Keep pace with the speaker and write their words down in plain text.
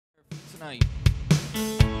tonight.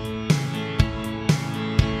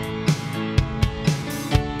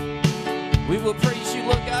 We will praise you,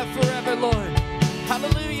 Lord God, forever, Lord.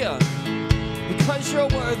 Hallelujah. Because you're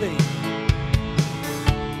worthy.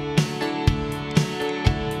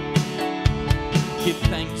 Give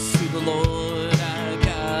thanks to the Lord, our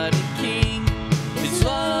God and King. His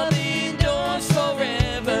love endures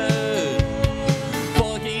forever.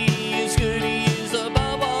 For he is good, he is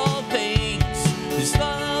above all things. His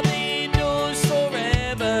love endures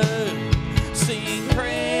forever. Sing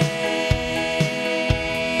praise,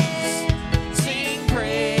 sing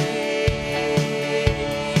praise.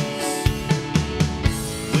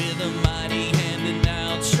 With a mighty hand and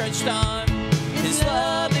outstretched arm, his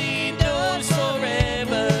love endures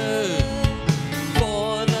forever.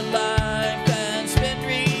 For the life that's been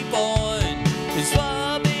reborn, his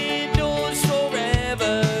love endures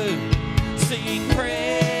forever. Sing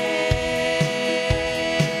praise,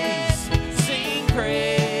 sing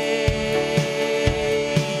praise,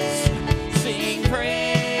 sing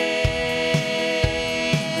praise,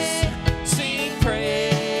 sing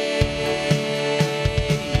praise.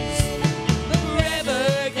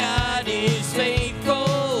 Forever God is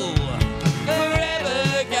faithful.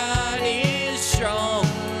 Forever God is strong.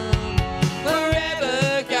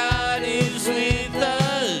 Forever God is with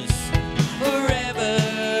us. Forever.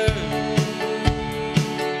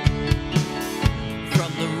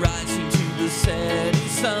 From the rising to the setting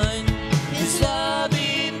sun, his love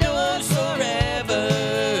endures forever.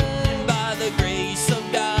 And by the grace of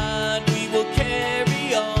God we will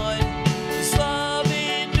carry on. His love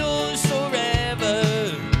endures forever.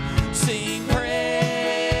 Sing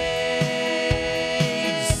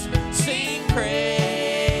praise, sing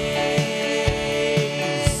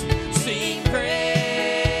praise, sing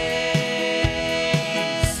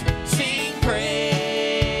praise, sing praise.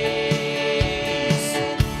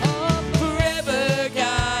 Oh, forever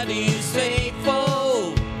God is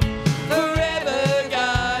faithful. Forever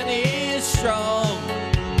God is strong.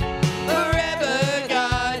 Forever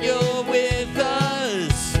God, you're with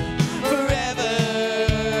us. Forever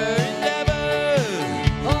and ever.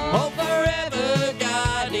 Oh, forever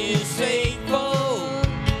God is faithful.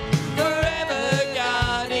 Forever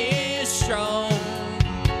God is strong.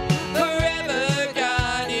 Forever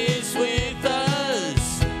God is with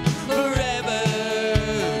us. Forever.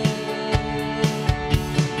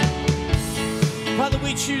 Father,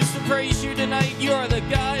 we choose to praise you tonight. You are the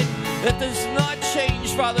God that does not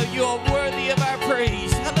change, Father. You are worthy of our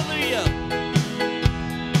praise. Hallelujah.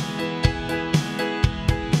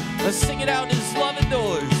 Let's sing it out. His love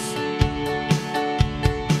endures.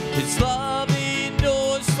 His love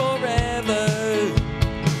endures forever.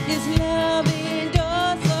 His love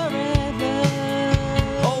endures forever.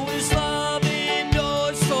 Oh, his love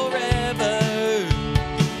endures forever.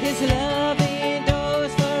 His love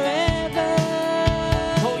endures forever.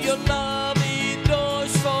 Oh, your love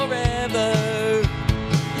endures forever.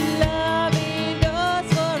 Love endures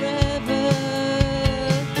forever.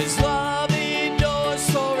 His love endures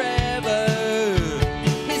forever.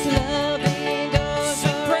 His love endures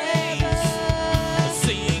Sing praise, forever.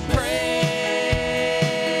 sing praise,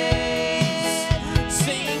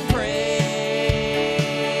 sing praise,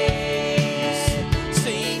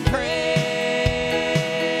 sing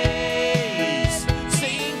praise,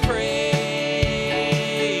 sing praise.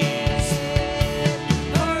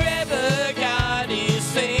 Forever God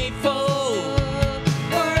is faithful.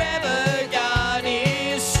 Forever God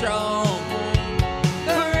is strong.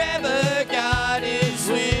 Forever God is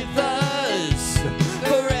with us.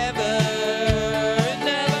 Forever and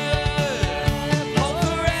ever. Oh,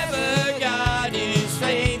 forever God is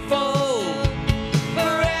faithful.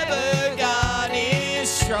 Forever God is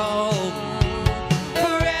strong.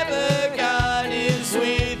 Forever God is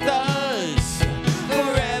with us.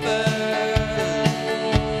 Forever.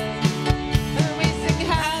 We sing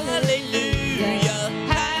Hallelujah,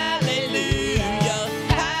 hallelujah,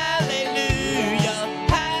 hallelujah,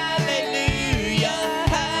 hallelujah,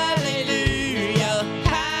 hallelujah,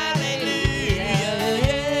 hallelujah,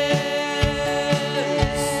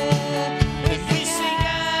 yes. If we sing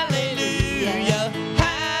hallelujah,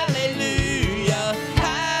 hallelujah,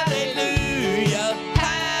 hallelujah,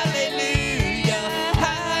 hallelujah,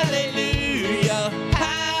 hallelujah,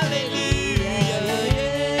 hallelujah,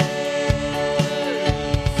 yes.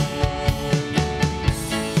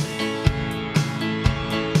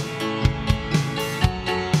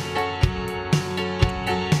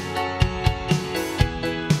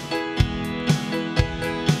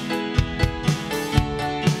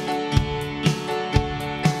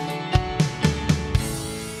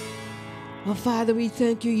 Oh, Father, we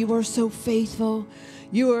thank you. You are so faithful.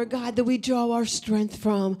 You are a God that we draw our strength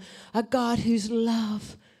from, a God whose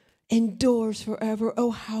love endures forever.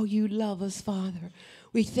 Oh, how you love us, Father.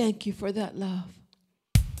 We thank you for that love.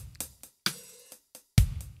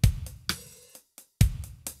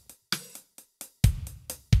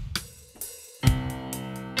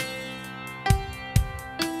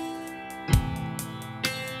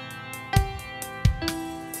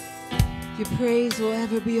 Your praise will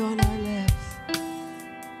ever be on our lips.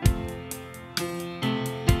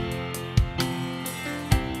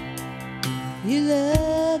 Your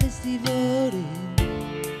love is devoted,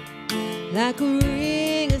 like a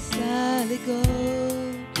ring of solid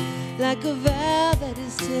gold, like a vow that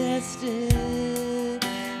is tested,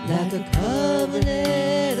 like a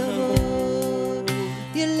covenant of old.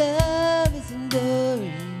 Your love is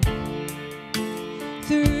enduring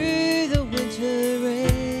through the winter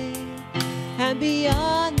rain and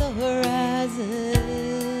beyond the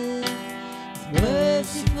horizon. It's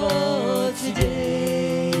merciful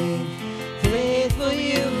today. Faithful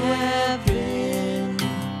you have been,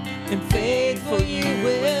 and faithful you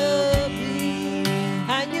will be.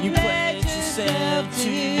 And you pledge yourself to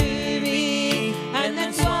me, and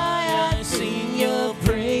that's why I sing your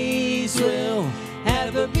praise will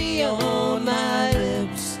ever be on my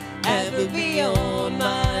lips, ever be on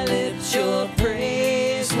my lips. Your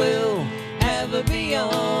praise will ever be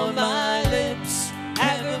on my lips,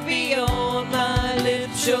 ever be on my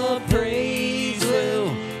lips. Your praise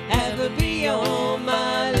will ever be on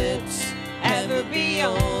my lips, ever be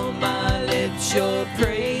on my lips. Your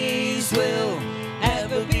praise will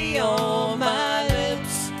ever be on my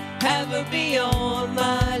lips, ever be on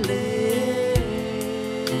my lips.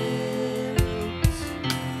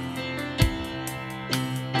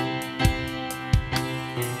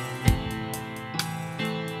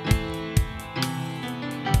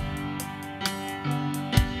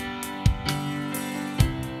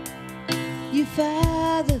 You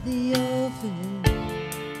father the orphan,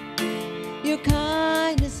 your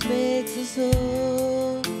kindness makes us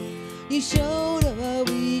whole. You shoulder our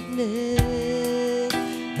weakness,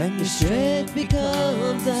 and your strength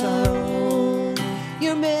becomes our own.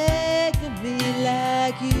 You're making me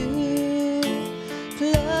like you,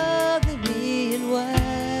 clothing me in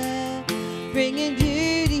white, bringing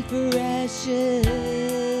beauty for ashes.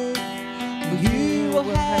 You will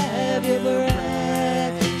have your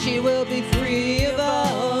bride. She will be free of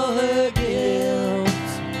all her guilt,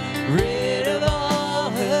 rid of all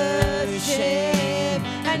her shame,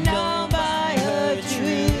 and known by her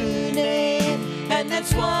true name. And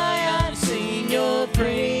that's why I sing your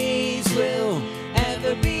praise will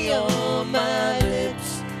ever be on my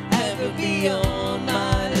lips, ever be on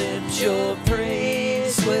my lips. Your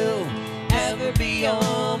praise will ever be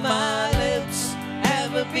on my lips,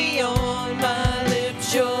 ever be on my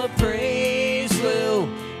lips. Your praise will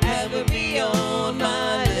ever be on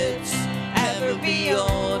my lips, ever be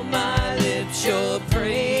on my lips. Your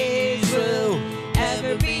praise will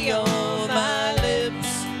ever be on my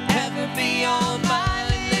lips, ever be on my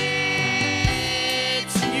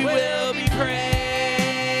lips. You will be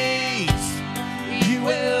praised, you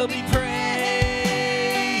will be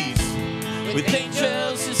praised. With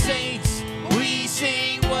angels and saints we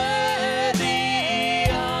sing worthy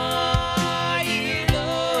are you,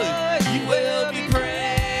 Lord. You will be praised,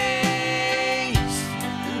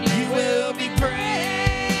 you will be praised.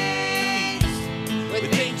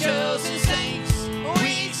 With angels and saints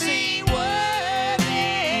we sing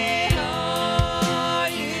worthy are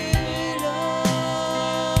you, Lord.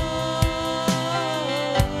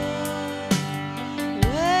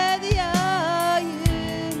 Worthy are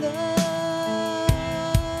you, Lord.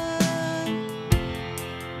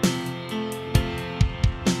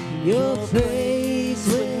 Your praise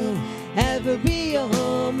will ever be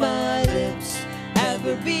on my lips,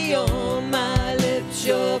 ever be on my lips.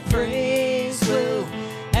 Your praise will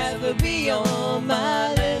ever be on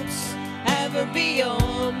my lips, ever be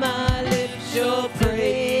on my lips. Your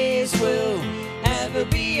praise will ever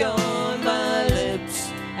be on my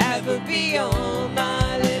lips, ever be on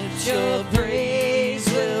my lips. Your praise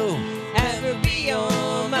will ever be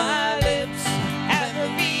on my lips, ever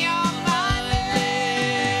be on my lips.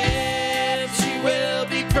 You will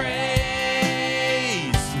be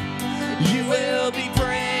praised, you will be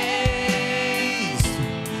praised.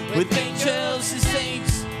 With angels and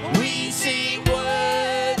saints we sing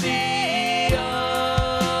worthy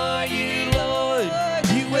are you, Lord.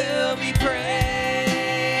 You will be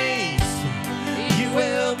praised, you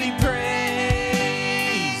will be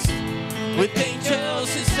praised. With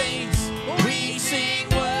angels and saints we sing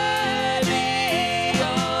worthy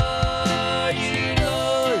are you,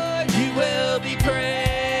 Lord. You will be praised,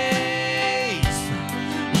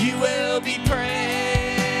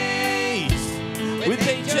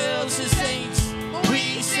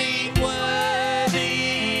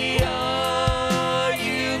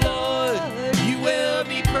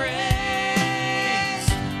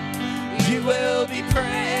 be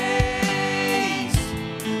praised.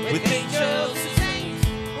 With angels and saints,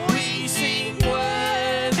 we sing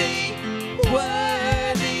worthy,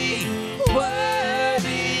 worthy,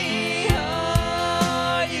 worthy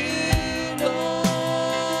are you, Lord.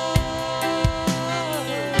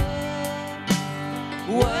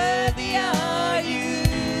 Worthy are you,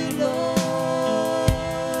 Lord.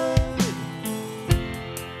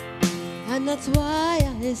 And that's why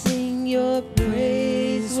I sing your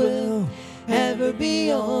praise will ever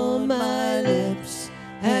be on my lips,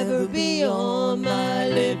 ever be on my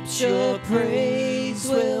lips. Your praise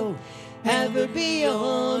will ever be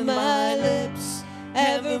on my lips,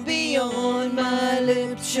 ever be on my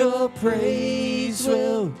lips. Your praise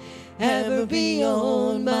will ever be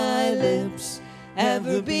on my lips,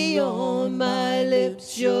 ever be on my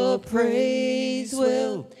lips. Your praise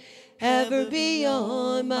will ever be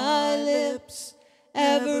on my lips,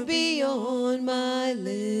 ever be on my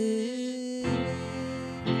lips.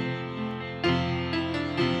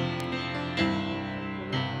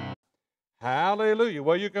 Hallelujah.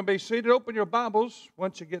 Well, you can be seated. Open your Bibles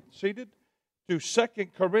once you get seated to 2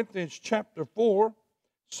 Corinthians chapter 4.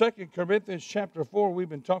 2 Corinthians chapter 4, we've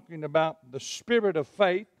been talking about the spirit of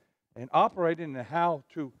faith and operating and how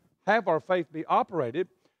to have our faith be operated.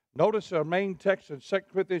 Notice our main text in 2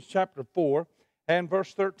 Corinthians chapter 4 and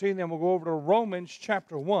verse 13. Then we'll go over to Romans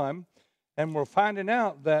chapter 1. And we're finding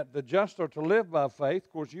out that the just are to live by faith.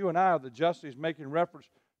 Of course, you and I are the just. He's making reference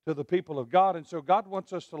to the people of God. And so God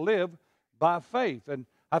wants us to live by faith. And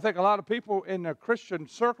I think a lot of people in their Christian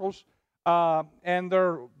circles and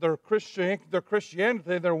their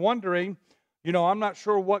Christianity, they're wondering, you know, I'm not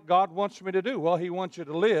sure what God wants me to do. Well, He wants you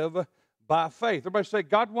to live by faith. Everybody say,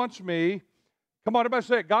 God wants me. Come on, everybody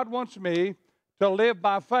say it. God wants me to live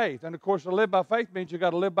by faith. And, of course, to live by faith means you've got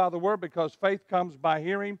to live by the Word, because faith comes by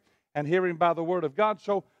hearing and hearing by the Word of God.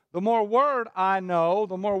 So the more Word I know,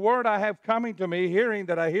 the more Word I have coming to me, hearing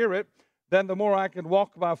that I hear it, then the more I can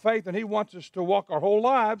walk by faith. And He wants us to walk our whole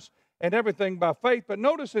lives and everything by faith. But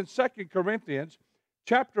notice in 2 Corinthians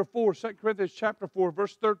chapter 4, 2 Corinthians chapter 4,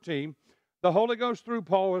 verse 13, the Holy Ghost through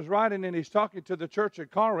Paul is writing, and he's talking to the church at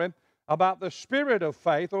Corinth about the spirit of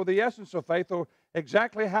faith, or the essence of faith, or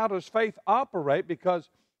exactly how does faith operate, because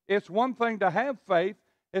it's one thing to have faith,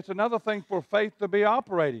 it's another thing for faith to be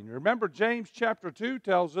operating. Remember, James chapter 2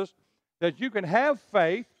 tells us that you can have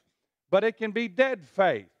faith, but it can be dead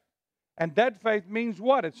faith. And dead faith means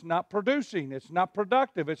what? It's not producing, it's not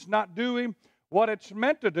productive, it's not doing what it's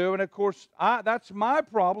meant to do. And of course, that's my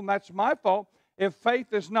problem, that's my fault if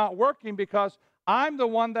faith is not working, because I'm the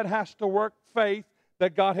one that has to work faith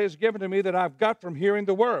that God has given to me, that I've got from hearing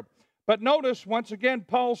the Word. But notice, once again,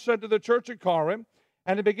 Paul said to the church at Corinth,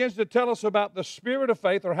 and he begins to tell us about the spirit of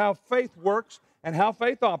faith, or how faith works and how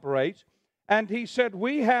faith operates. And he said,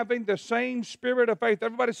 we having the same spirit of faith.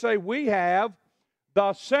 Everybody say, we have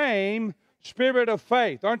the same spirit of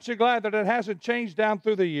faith. Aren't you glad that it hasn't changed down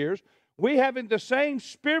through the years? We having the same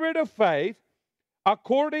spirit of faith,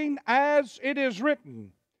 according as it is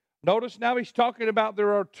written. Notice now he's talking about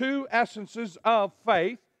there are two essences of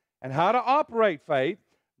faith and how to operate faith.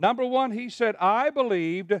 Number one, he said, I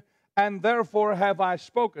believed, and therefore have I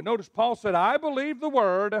spoken. Notice Paul said, I believe the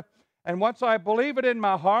Word, and once I believe it in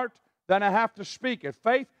my heart, then I have to speak it.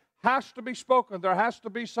 Faith has to be spoken. There has to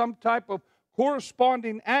be some type of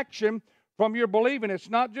corresponding action from your believing. It's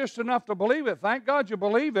not just enough to believe it. Thank God you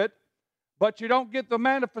believe it, but you don't get the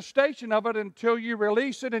manifestation of it until you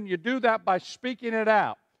release it, and you do that by speaking it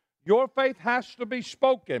out. Your faith has to be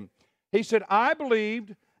spoken. He said, I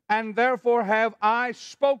believed, and therefore have I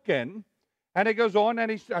spoken. And he goes on,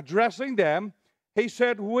 and he's addressing them. He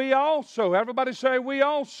said, we also. Everybody say, we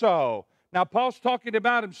also. Now, Paul's talking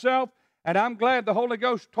about himself, and I'm glad the Holy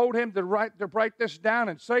Ghost told him to write this down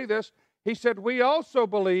and say this. He said, we also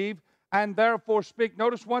believe, and therefore speak.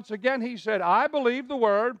 Notice once again, he said, I believe the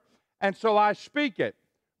Word, and so I speak it.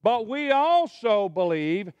 But we also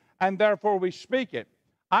believe, and therefore we speak it.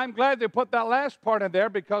 I'm glad they put that last part in there,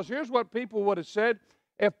 because here's what people would have said.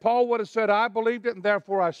 If Paul would have said, I believed it, and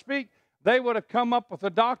therefore I speak, they would have come up with a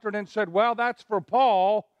doctrine and said, well, that's for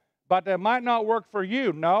Paul, but it might not work for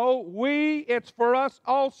you. No, it's for us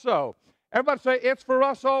also. Everybody say, it's for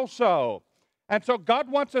us also. And so God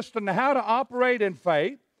wants us to know how to operate in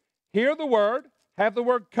faith, hear the Word, have the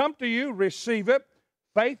Word come to you, receive it.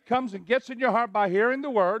 Faith comes and gets in your heart by hearing the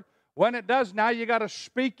Word. When it does, now you got to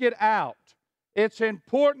speak it out. It's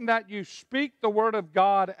important that you speak the Word of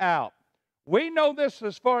God out. We know this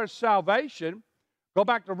as far as salvation. Go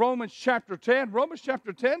back to Romans chapter 10. Romans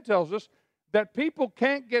chapter 10 tells us that people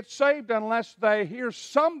can't get saved unless they hear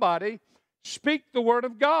somebody speak the Word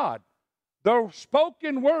of God. The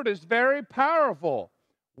spoken word is very powerful.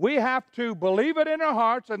 We have to believe it in our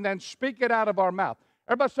hearts and then speak it out of our mouth.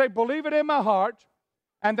 Everybody say, believe it in my heart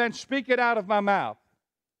and then speak it out of my mouth.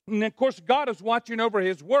 And of course, God is watching over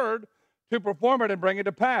His word to perform it and bring it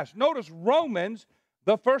to pass. Notice Romans,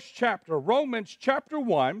 the first chapter, Romans chapter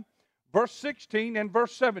 1, verse 16 and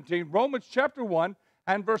verse 17. Romans chapter 1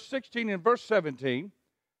 and verse 16 and verse 17.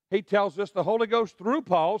 He tells us the Holy Ghost through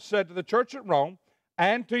Paul said to the church at Rome,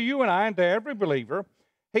 and to you and I and to every believer,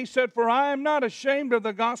 he said, for I am not ashamed of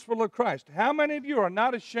the gospel of Christ. How many of you are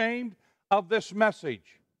not ashamed of this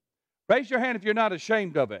message? Raise your hand if you're not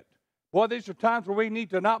ashamed of it. Boy, these are times where we need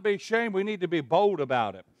to not be ashamed. We need to be bold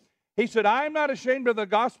about it. He said, I am not ashamed of the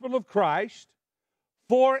gospel of Christ,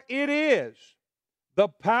 for it is the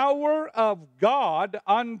power of God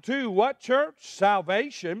unto what, church?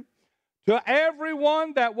 Salvation. To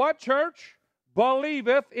everyone that what, church?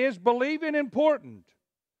 Believeth. Is believing important?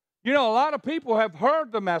 You know, a lot of people have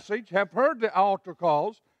heard the message, have heard the altar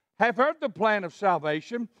calls, have heard the plan of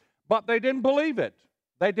salvation, but they didn't believe it.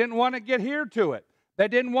 They didn't want to get here to it. They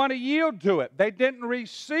didn't want to yield to it. They didn't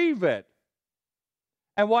receive it.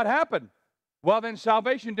 And what happened? Well, then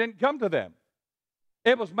salvation didn't come to them.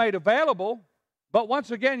 It was made available, but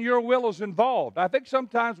once again, your will is involved. I think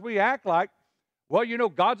sometimes we act like, well, you know,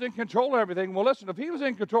 God's in control of everything. Well, listen, if He was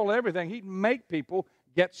in control of everything, He'd make people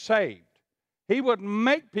get saved. He would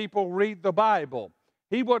make people read the Bible.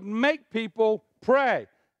 He would make people pray.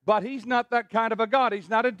 But He's not that kind of a God. He's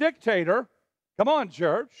not a dictator. Come on,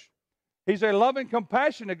 church. He's a loving,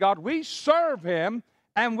 compassionate God. We serve Him,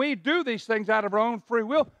 and we do these things out of our own free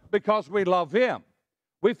will because we love Him.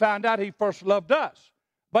 We found out He first loved us.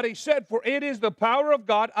 But He said, for it is the power of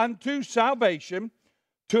God unto salvation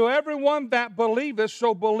to everyone that believeth.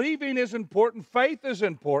 So believing is important. Faith is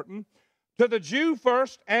important. To the Jew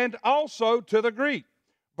first and also to the Greek.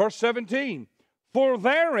 Verse 17. For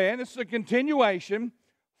therein, it's a continuation,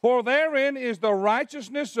 for therein is the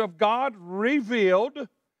righteousness of God revealed.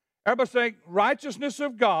 Everybody say, righteousness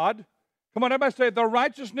of God. Come on, everybody say, the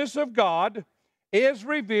righteousness of God is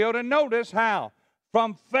revealed. And notice how.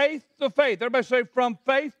 From faith to faith. Everybody say, from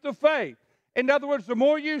faith to faith. In other words, the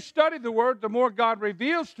more you study the Word, the more God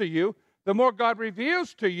reveals to you. The more God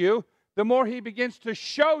reveals to you, the more He begins to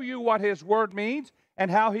show you what His Word means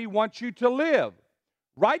and how He wants you to live.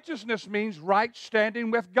 Righteousness means right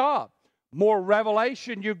standing with God. More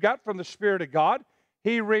revelation you got from the Spirit of God.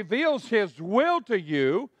 He reveals His will to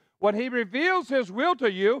you. When He reveals His will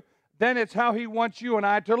to you, then it's how He wants you and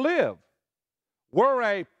I to live. We're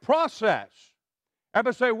a process.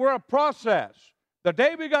 Everybody say, we're a process. The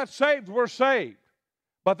day we got saved, we're saved.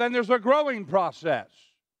 But then there's a growing process.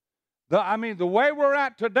 The way we're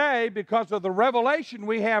at today, because of the revelation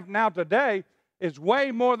we have now today, is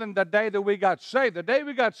way more than the day that we got saved. The day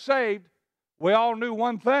we got saved, we all knew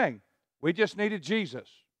one thing. We just needed Jesus.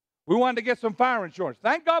 We wanted to get some fire insurance.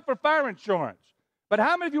 Thank God for fire insurance. But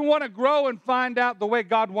how many of you want to grow and find out the way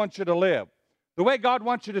God wants you to live? The way God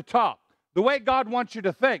wants you to talk? The way God wants you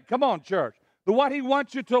to think? Come on, church. What He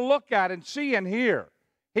wants you to look at and see and hear.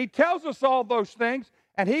 He tells us all those things,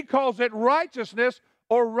 and He calls it righteousness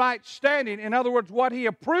or right standing. In other words, what He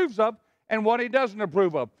approves of and what He doesn't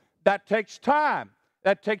approve of. That takes time.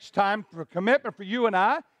 That takes time for commitment for you and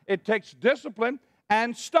I. It takes discipline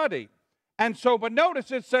and study. And so, but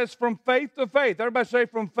notice it says from faith to faith. Everybody say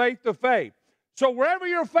from faith to faith. So wherever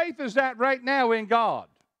your faith is at right now in God,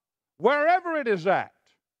 wherever it is at,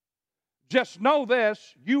 just know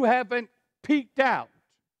this, you haven't peaked out.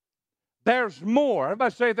 There's more.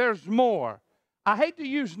 Everybody say there's more. I hate to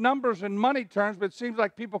use numbers and money terms, but it seems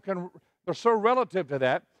like people they're so relative to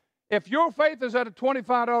that. If your faith is at a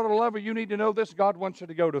 $25 level, you need to know this: God wants you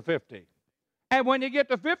to go to 50. And when you get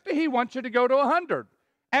to 50, He wants you to go to 100.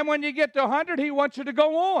 And when you get to 100, He wants you to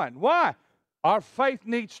go on. Why? Our faith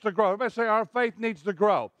needs to grow. Everybody say our faith needs to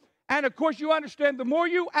grow. And of course, you understand the more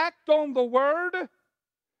you act on the Word,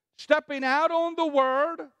 stepping out on the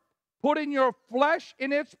Word, putting your flesh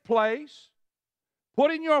in its place,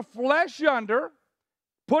 putting your flesh under,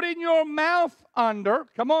 putting your mouth under.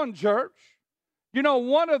 Come on, church. You know,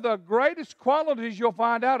 one of the greatest qualities you'll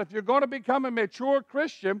find out if you're going to become a mature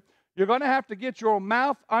Christian, you're going to have to get your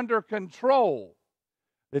mouth under control.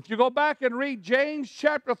 If you go back and read James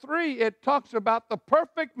chapter 3, it talks about the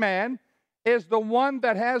perfect man is the one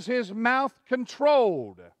that has his mouth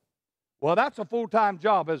controlled. Well, that's a full-time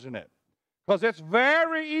job, isn't it? Because it's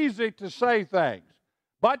very easy to say things,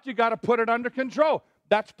 but you got to put it under control.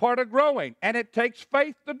 That's part of growing, and it takes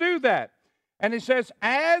faith to do that. And He says,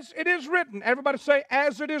 as it is written. Everybody say,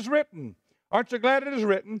 as it is written. Aren't you glad it is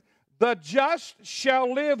written? The just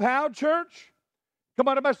shall live how, church? Come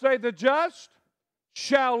on, everybody say, the just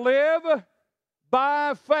shall live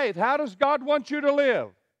by faith. How does God want you to live?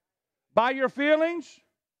 By your feelings?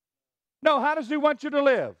 No, how does He want you to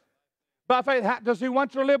live? By faith. Does He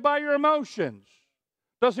want you to live by your emotions?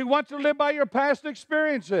 Does He want you to live by your past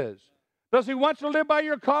experiences? Does He want you to live by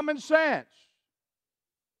your common sense?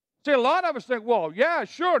 See, a lot of us think, well, yeah,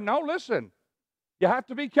 sure. No, listen. You have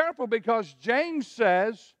to be careful because James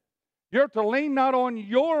says you're to lean not on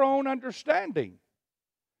your own understanding.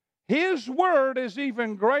 His word is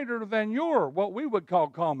even greater than your, what we would call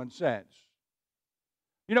common sense.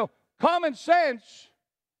 You know, common sense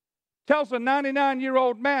tells a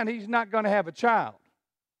 99-year-old man he's not going to have a child.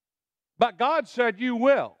 But God said you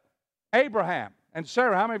will. Abraham and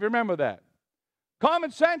Sarah, how many of you remember that?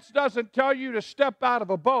 Common sense doesn't tell you to step out of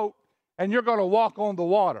a boat and you're going to walk on the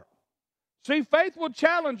water. See, faith will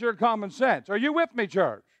challenge your common sense. Are you with me,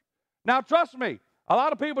 church? Now, trust me, a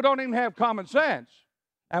lot of people don't even have common sense,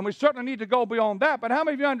 and we certainly need to go beyond that. But how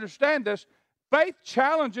many of you understand this? Faith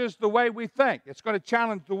challenges the way we think. It's going to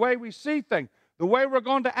challenge the way we see things, the way we're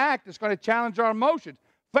going to act. It's going to challenge our emotions.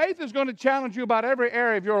 Faith is going to challenge you about every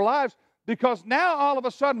area of your lives because now all of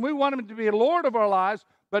a sudden we want Him to be Lord of our lives,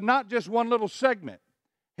 but not just one little segment.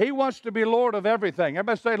 He wants to be Lord of everything.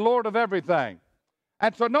 Everybody say Lord of everything.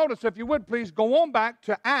 And so notice, if you would please, go on back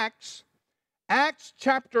to Acts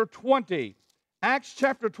chapter 20. Acts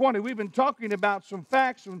chapter 20. We've been talking about some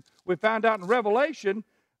facts, and we found out in Revelation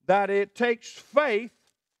that it takes faith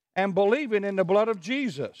and believing in the blood of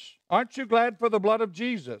Jesus. Aren't you glad for the blood of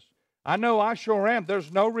Jesus? I know I sure am.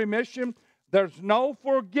 There's no remission. There's no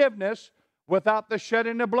forgiveness without the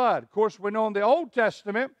shedding of blood. Of course, we know in the Old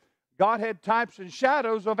Testament, God had types and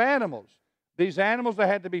shadows of animals. These animals, they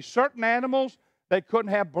had to be certain animals. They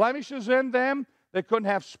couldn't have blemishes in them. They couldn't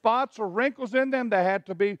have spots or wrinkles in them. They had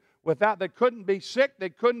to be without, they couldn't be sick. They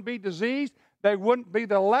couldn't be diseased. They wouldn't be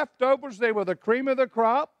the leftovers. They were the cream of the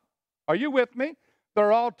crop. Are you with me?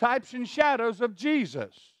 They're all types and shadows of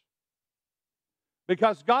Jesus.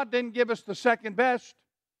 Because God didn't give us the second best.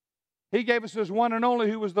 He gave us His one and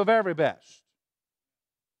only who was the very best.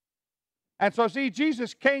 And so, see,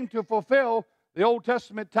 Jesus came to fulfill the Old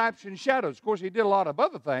Testament types and shadows. Of course, He did a lot of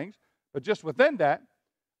other things, but just within that.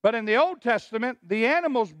 But in the Old Testament, the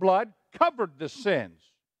animal's blood covered the sins.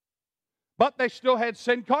 But they still had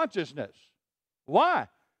sin consciousness. Why?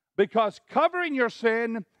 Because covering your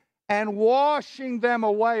sin and washing them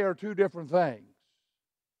away are two different things.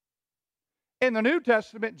 In the New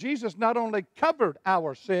Testament, Jesus not only covered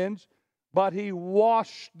our sins, but He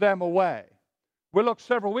washed them away. We looked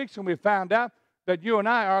several weeks and we found out that you and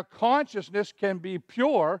I, our consciousness can be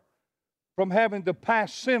pure from having the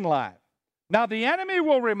past sin life. Now, the enemy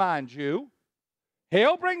will remind you.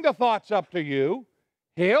 He'll bring the thoughts up to you.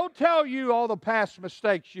 He'll tell you all the past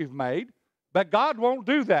mistakes you've made, but God won't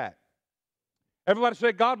do that. Everybody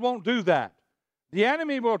say, God won't do that. The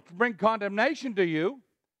enemy will bring condemnation to you.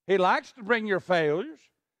 He likes to bring your failures,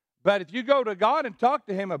 but if you go to God and talk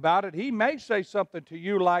to Him about it, He may say something to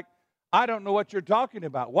you like, I don't know what you're talking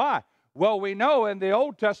about. Why? Well, we know in the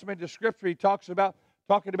Old Testament, the Scripture, He talking about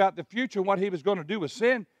the future and what He was going to do with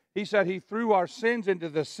sin. He said He threw our sins into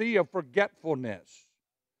the sea of forgetfulness.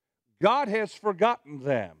 God has forgotten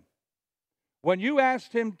them. When you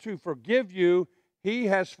asked Him to forgive you, He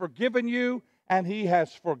has forgiven you and He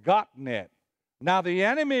has forgotten it. Now, the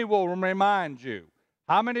enemy will remind you.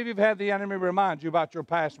 How many of you have had the enemy remind you about your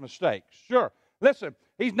past mistakes? Sure. Listen,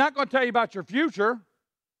 he's not going to tell you about your future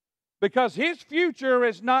because his future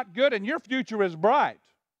is not good and your future is bright.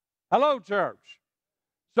 Hello, church.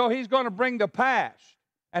 So he's going to bring the past.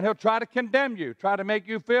 And he'll try to condemn you, try to make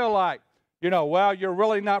you feel like, well, you're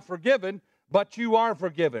really not forgiven, but you are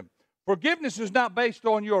forgiven. Forgiveness is not based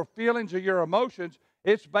on your feelings or your emotions.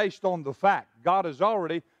 It's based on the fact God has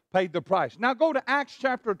already paid the price. Now go to Acts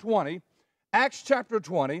chapter 20. Acts chapter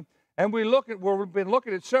 20, and we've been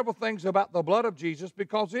looking at several things about the blood of Jesus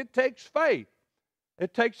because it takes faith.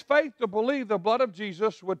 It takes faith to believe the blood of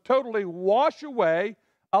Jesus would totally wash away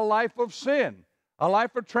a life of sin, a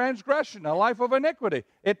life of transgression, a life of iniquity.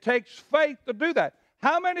 It takes faith to do that.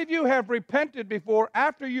 How many of you have repented before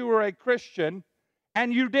after you were a Christian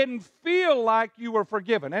and you didn't feel like you were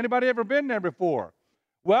forgiven? Anybody ever been there before?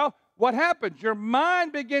 Well, what happens? Your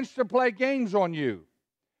mind begins to play games on you.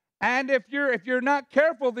 And if you're not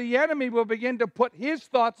careful, the enemy will begin to put his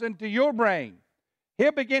thoughts into your brain.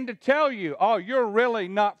 He'll begin to tell you, oh, you're really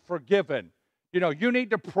not forgiven. You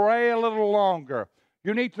need to pray a little longer.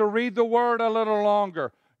 You need to read the Word a little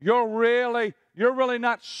longer. You're really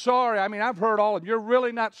not sorry. I mean, I've heard all of them. You're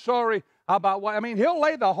really not sorry about what. I mean, he'll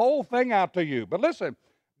lay the whole thing out to you. But listen,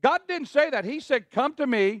 God didn't say that. He said, come to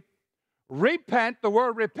me, Repent, the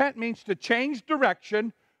word repent means to change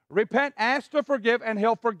direction. Repent, ask to forgive, and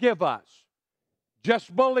He'll forgive us.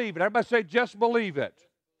 Just believe it. Everybody say, just believe it.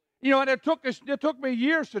 You know, and it took me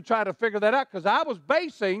years to try to figure that out because I was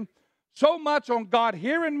basing so much on God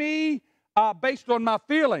hearing me based on my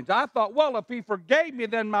feelings. I thought, well, if He forgave me,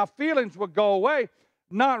 then my feelings would go away,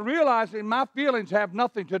 not realizing my feelings have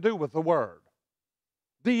nothing to do with the Word.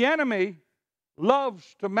 The enemy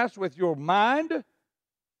loves to mess with your mind,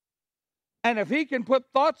 and if he can put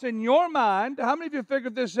thoughts in your mind, how many of you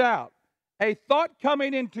figured this out? A thought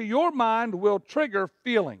coming into your mind will trigger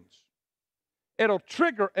feelings. It'll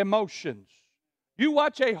trigger emotions. You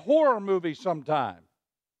watch a horror movie sometime.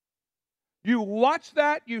 You watch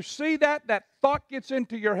that, you see that thought gets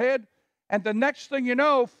into your head, and the next thing you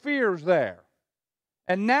know, fear's there.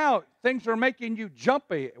 And now things are making you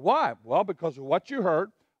jumpy. Why? Well, because of what you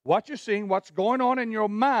heard, what you've seen, what's going on in your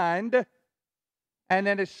mind, and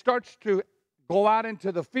then it starts to go out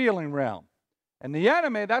into the feeling realm. And the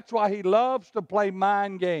enemy, that's why he loves to play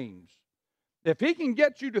mind games. If he can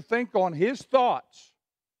get you to think on his thoughts,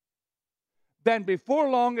 then before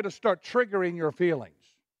long it'll start triggering your feelings.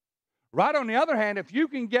 Right on the other hand, if you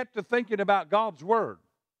can get to thinking about God's Word,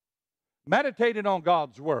 meditating on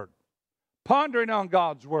God's Word, pondering on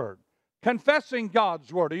God's Word, confessing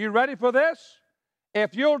God's Word. Are you ready for this?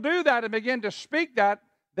 If you'll do that and begin to speak that,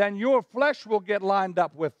 then your flesh will get lined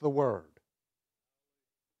up with the Word.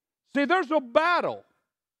 See, there's a battle.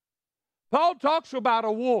 Paul talks about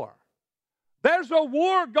a war. There's a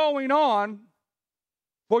war going on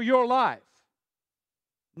for your life.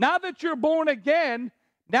 Now that you're born again,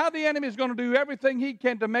 now the enemy is going to do everything he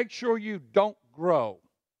can to make sure you don't grow.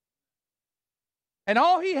 And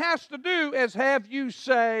all he has to do is have you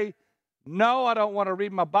say, no, I don't want to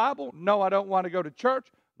read my Bible. No, I don't want to go to church.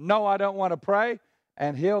 No, I don't want to pray.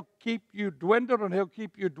 And he'll keep you dwindled and he'll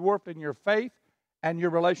keep you dwarfed in your faith and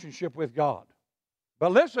your relationship with God.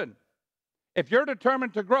 But listen, if you're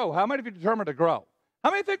determined to grow, how many of you are determined to grow?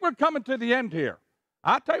 How many think we're coming to the end here?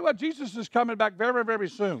 I'll tell you what, Jesus is coming back very, very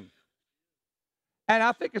soon. And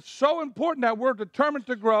I think it's so important that we're determined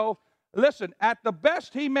to grow. Listen, at the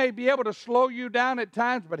best, he may be able to slow you down at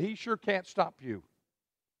times, but he sure can't stop you.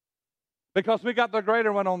 Because we got the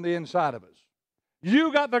greater one on the inside of us.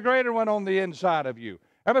 You got the greater one on the inside of you.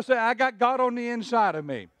 Everybody say, I got God on the inside of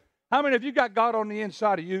me. How many of you got God on the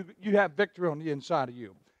inside of you? You have victory on the inside of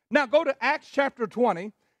you. Now go to Acts chapter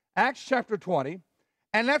 20. Acts chapter 20.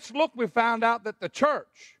 And let's look, we found out that the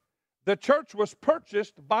church was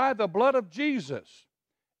purchased by the blood of Jesus.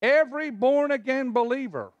 Every born-again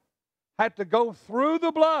believer had to go through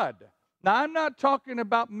the blood. Now, I'm not talking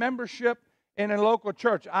about membership in a local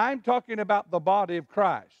church. I'm talking about the body of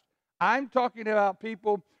Christ. I'm talking about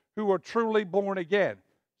people who are truly born again.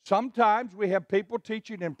 Sometimes we have people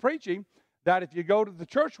teaching and preaching that if you go to the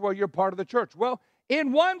church, well, you're part of the church. Well,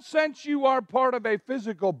 in one sense, you are part of a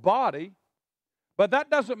physical body, but that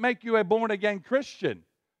doesn't make you a born-again Christian.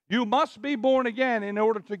 You must be born again in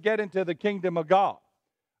order to get into the kingdom of God.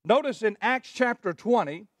 Notice in Acts chapter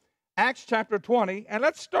 20, and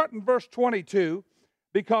let's start in verse 22,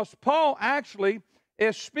 because Paul actually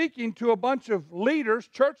is speaking to a bunch of leaders,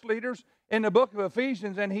 church leaders, in the book of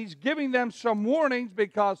Ephesians, and he's giving them some warnings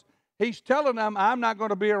because he's telling them, I'm not going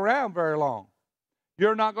to be around very long.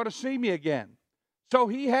 You're not going to see me again. So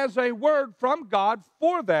he has a word from God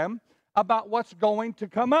for them about what's going to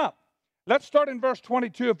come up. Let's start in verse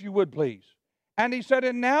 22, if you would, please. And he said,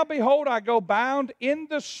 and now, behold, I go bound in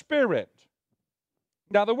the Spirit.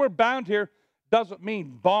 Now, the word bound here doesn't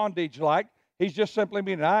mean bondage-like. He's just simply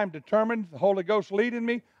meaning, I'm determined, the Holy Ghost leading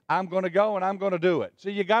me, I'm going to go and I'm going to do it.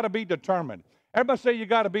 See, you got to be determined. Everybody say you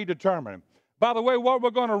got to be determined. By the way, what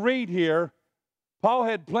we're going to read here, Paul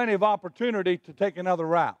had plenty of opportunity to take another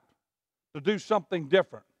route, to do something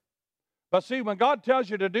different. But see, when God tells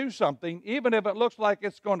you to do something, even if it looks like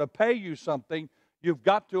it's going to pay you something, you've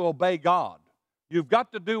got to obey God. You've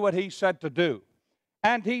got to do what he said to do.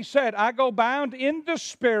 And he said, I go bound in the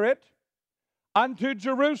Spirit unto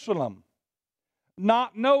Jerusalem,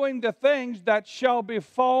 not knowing the things that shall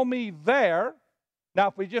befall me there. Now,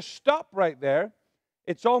 if we just stop right there,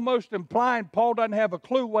 it's almost implying Paul doesn't have a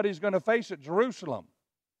clue what he's going to face at Jerusalem.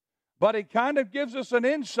 But he kind of gives us an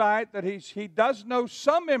insight that he does know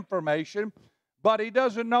some information, but he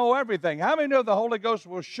doesn't know everything. How many know the Holy Ghost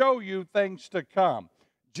will show you things to come?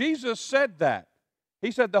 Jesus said that. He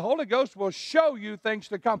said the Holy Ghost will show you things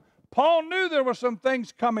to come. Paul knew there were some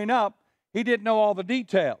things coming up. He didn't know all the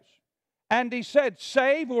details. And he said,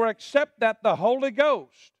 save or accept that the Holy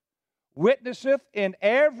Ghost witnesseth in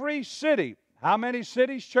every city. How many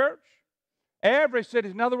cities, church? Every city.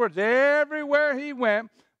 In other words, everywhere he went,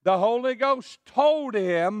 the Holy Ghost told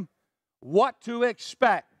him what to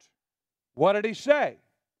expect. What did he say?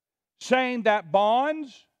 Saying that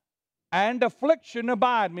bonds and affliction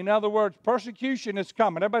abide me. In other words, persecution is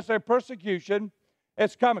coming. Everybody say persecution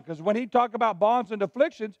is coming. Because when he talked about bonds and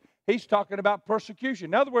afflictions, he's talking about persecution.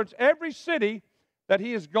 In other words, every city that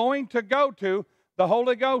he is going to go to, the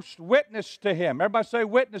Holy Ghost witnessed to him. Everybody say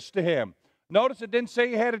witness to him. Notice it didn't say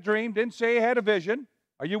he had a dream, didn't say he had a vision.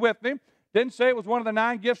 Are you with me? Didn't say it was one of the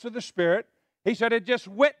 9 gifts of the Spirit. He said it just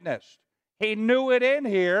witnessed. He knew it in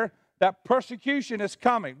here that persecution is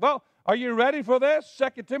coming. Well, are you ready for this?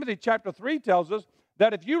 2 Timothy chapter 3 tells us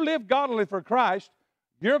that if you live godly for Christ,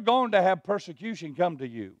 you're going to have persecution come to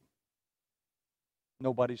you.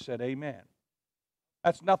 Nobody said amen.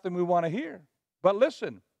 That's nothing we want to hear. But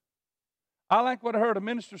listen, I like what I heard a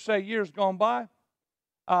minister say years gone by.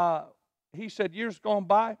 He said years gone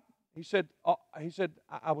by, he said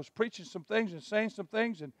I was preaching some things and saying some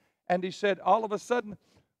things, and he said all of a sudden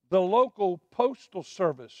the local postal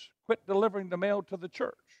service quit delivering the mail to the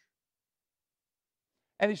church.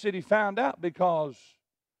 And he said he found out because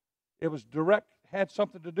it was had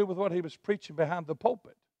something to do with what he was preaching behind the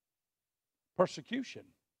pulpit. Persecution.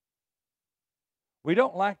 We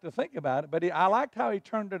don't like to think about it, but I liked how he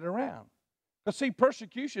turned it around. Because see,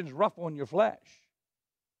 persecution is rough on your flesh.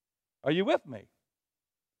 Are you with me?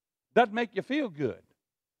 Doesn't make you feel good.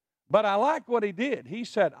 But I like what he did. He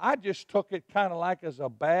said, I just took it kind of like as a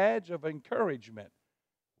badge of encouragement.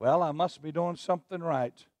 Well, I must be doing something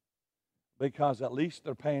right because at least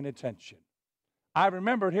they're paying attention. I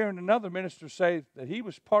remember hearing another minister say that he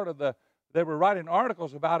was part of they were writing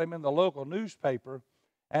articles about him in the local newspaper,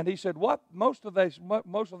 and he said, what most of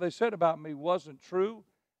they said about me wasn't true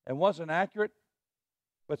and wasn't accurate,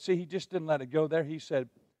 but see, he just didn't let it go there. He said,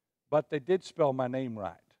 but they did spell my name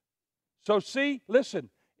right. So see, listen,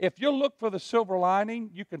 if you look for the silver lining,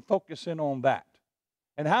 you can focus in on that.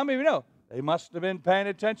 And how many of you know? They must have been paying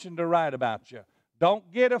attention to write about you.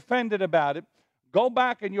 Don't get offended about it. Go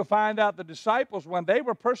back and you'll find out the disciples, when they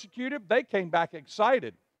were persecuted, they came back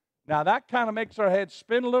excited. Now that kind of makes our heads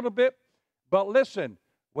spin a little bit. But listen,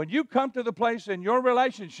 when you come to the place in your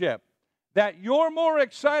relationship that you're more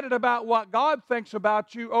excited about what God thinks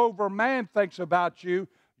about you over man thinks about you,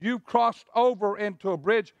 you've crossed over into a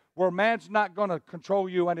bridge where man's not going to control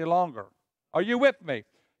you any longer. Are you with me?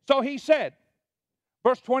 So he said,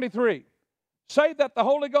 verse 23, say that the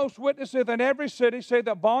Holy Ghost witnesseth in every city, say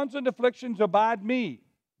that bonds and afflictions abide me.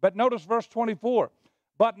 But notice verse 24.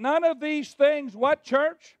 But none of these things, what,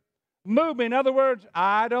 church? Move me. In other words,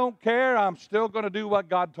 I don't care. I'm still going to do what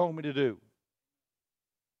God told me to do.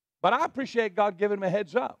 But I appreciate God giving me a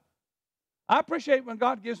heads up. I appreciate when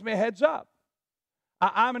God gives me a heads up.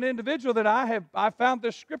 I'm an individual that I found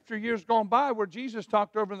this scripture years gone by where Jesus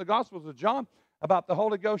talked over in the Gospels of John about the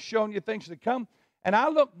Holy Ghost showing you things to come. And I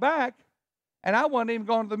look back, and I wasn't even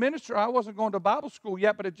going to the ministry. I wasn't going to Bible school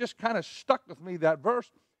yet, but it just kind of stuck with me, that verse.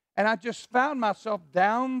 And I just found myself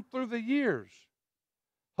down through the years.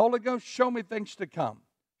 Holy Ghost, show me things to come.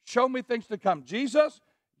 Show me things to come. Jesus,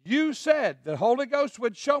 you said the Holy Ghost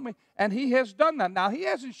would show me, and he has done that. Now, he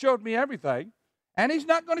hasn't showed me everything, and he's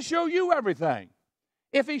not going to show you everything.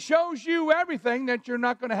 If he shows you everything, then you're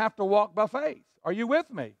not going to have to walk by faith. Are you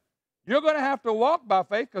with me? You're going to have to walk by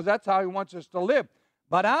faith because that's how he wants us to live.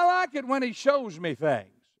 But I like it when he shows me things.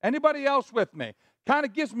 Anybody else with me? Kind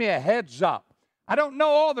of gives me a heads up. I don't know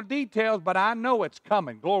all the details, but I know it's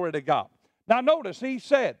coming. Glory to God. Now notice, he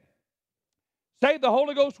said, say the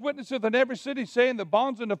Holy Ghost witnesseth in every city, saying the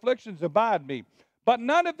bonds and afflictions abide me. But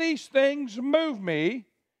none of these things move me,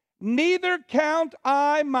 neither count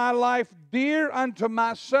I my life dear unto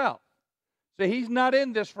myself. See, he's not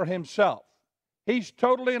in this for himself. He's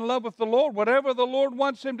totally in love with the Lord. Whatever the Lord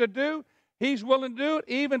wants him to do, he's willing to do it,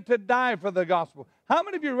 even to die for the gospel. How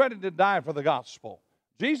many of you are ready to die for the gospel?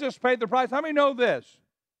 Jesus paid the price. How many know this?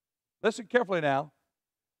 Listen carefully now.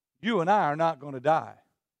 You and I are not going to die.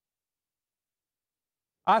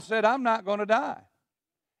 I said, I'm not going to die.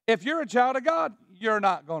 If you're a child of God, you're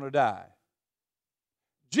not going to die.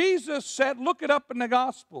 Jesus said, look it up in the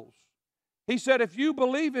Gospels. He said, if you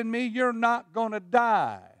believe in me, you're not going to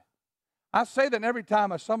die. I say that every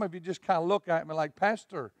time some of you just kind of look at me like,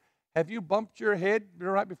 Pastor, have you bumped your head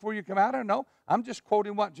right before you come out here? No, I'm just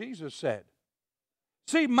quoting what Jesus said.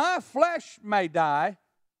 See, my flesh may die,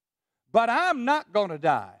 but I'm not going to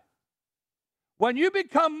die. When you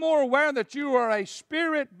become more aware that you are a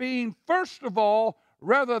spirit being, first of all,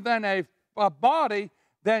 rather than a body,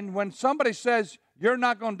 then when somebody says, you're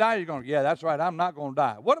not going to die, you're going, yeah, that's right, I'm not going to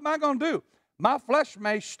die. What am I going to do? My flesh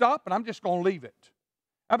may stop, and I'm just going to leave it.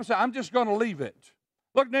 I'm just going to leave it.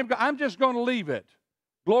 Look, neighbor, I'm just going to leave it.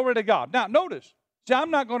 Glory to God. Now, notice, see,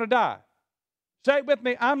 I'm not going to die. Say it with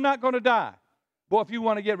me, I'm not going to die. Boy, if you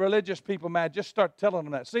want to get religious people mad, just start telling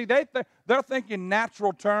them that. See, they're thinking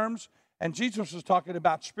natural terms, and Jesus was talking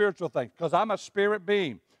about spiritual things, because I'm a spirit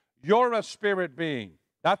being. You're a spirit being.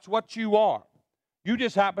 That's what you are. You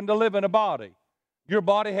just happen to live in a body. Your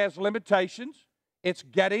body has limitations. It's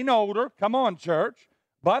getting older. Come on, church.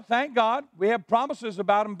 But thank God, we have promises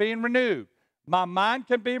about them being renewed. My mind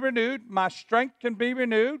can be renewed. My strength can be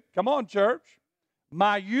renewed. Come on, church.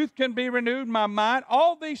 My youth can be renewed. My mind,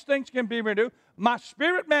 all these things can be renewed. My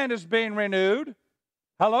spirit man is being renewed.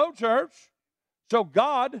 Hello, church. So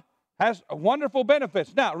God has wonderful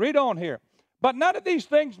benefits. Now, read on here. But none of these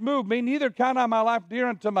things move me, neither count I my life dear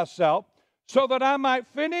unto myself, so that I might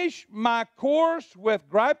finish my course with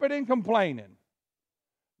griping and complaining.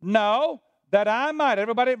 No, that I might.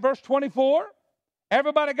 Everybody at verse 24?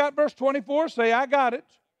 Everybody got verse 24? Say, I got it.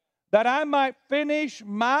 That I might finish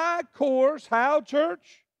my course. How,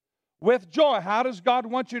 church? With joy. How does God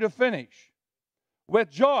want you to finish? With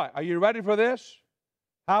joy. Are you ready for this?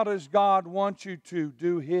 How does God want you to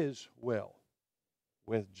do His will?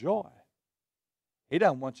 With joy. He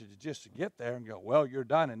doesn't want you to just get there and go, well, you're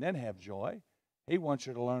done, and then have joy. He wants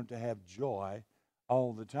you to learn to have joy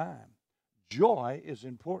all the time. Joy is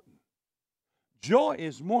important. Joy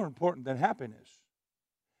is more important than happiness.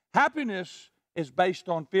 Happiness is based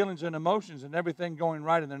on feelings and emotions and everything going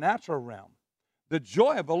right in the natural realm. The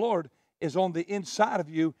joy of the Lord is on the inside of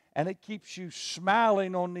you, and it keeps you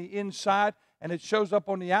smiling on the inside, and it shows up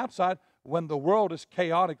on the outside when the world is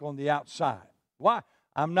chaotic on the outside. Why?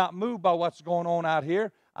 I'm not moved by what's going on out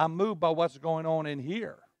here. I'm moved by what's going on in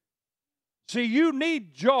here. See, you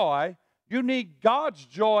need joy. You need God's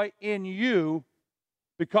joy in you,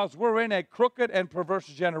 because we're in a crooked and perverse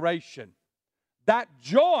generation. That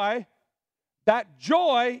joy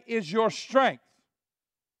is your strength.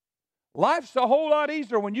 Life's a whole lot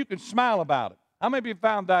easier when you can smile about it. How many of you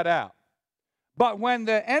found that out? But when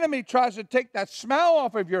the enemy tries to take that smile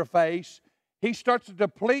off of your face, he starts to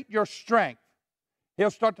deplete your strength.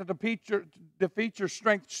 He'll start to defeat your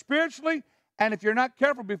strength spiritually, and if you're not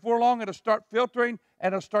careful, before long it'll start filtering,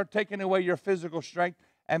 and it'll start taking away your physical strength,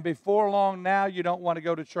 and before long now you don't want to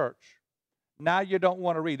go to church. Now you don't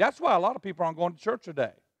want to read. That's why a lot of people aren't going to church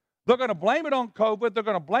today. They're going to blame it on COVID. They're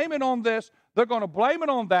going to blame it on this. They're going to blame it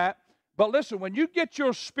on that. But listen, when you get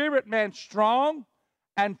your spirit man strong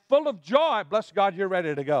and full of joy, bless God, you're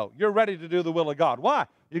ready to go. You're ready to do the will of God. Why?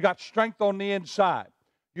 You got strength on the inside.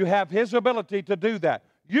 You have His ability to do that.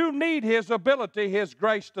 You need His ability, His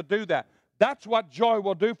grace to do that. That's what joy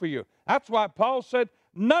will do for you. That's why Paul said,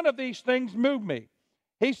 none of these things move me.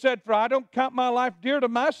 He said, for I don't count my life dear to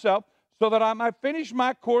myself, so that I might finish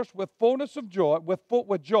my course with fullness of joy,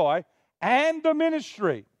 with joy, and the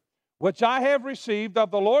ministry which I have received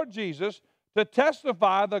of the Lord Jesus, to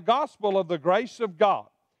testify the gospel of the grace of God.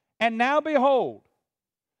 And now behold,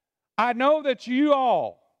 I know that you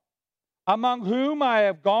all, among whom I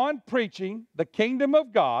have gone preaching the kingdom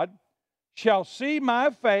of God, shall see my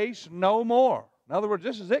face no more. In other words,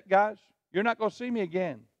 this is it, guys. You're not going to see me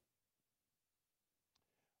again.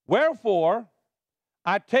 Wherefore,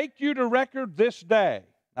 I take you to record this day.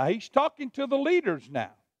 Now, he's talking to the leaders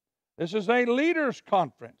now. This is a leaders'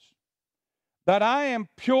 conference. That I am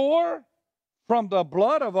pure from the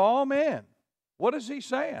blood of all men. What is he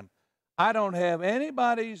saying? I don't have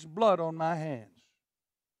anybody's blood on my hands.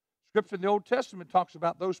 Scripture in the Old Testament talks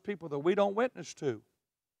about those people that we don't witness to,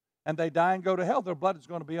 and they die and go to hell. Their blood is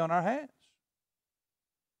going to be on our hands.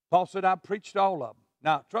 Paul said, I preached all of them.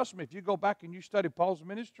 Now, trust me, if you go back and you study Paul's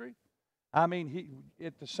ministry, I mean,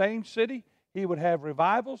 at the same city, he would have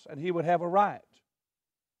revivals and he would have a riot.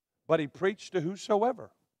 But he preached to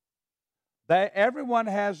whosoever. Everyone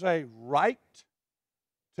has a right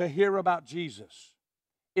to hear about Jesus.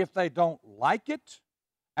 If they don't like it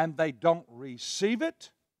and they don't receive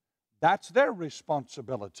it, that's their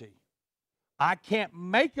responsibility. I can't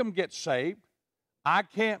make them get saved. I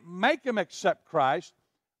can't make them accept Christ.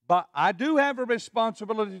 But I do have a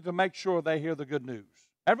responsibility to make sure they hear the good news.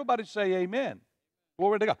 Everybody say amen.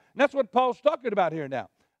 Glory to God. And that's what Paul's talking about here now,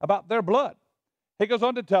 about their blood. He goes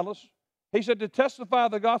on to tell us, he said, to testify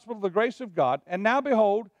the gospel of the grace of God. And now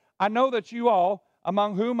behold, I know that you all,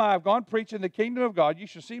 among whom I have gone preaching the kingdom of God, you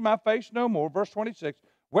shall see my face no more. Verse 26,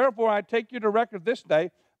 wherefore I take you to record this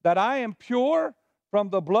day, that I am pure from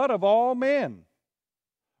the blood of all men.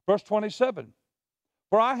 Verse 27,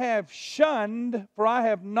 for I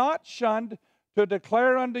have not shunned to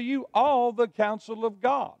declare unto you all the counsel of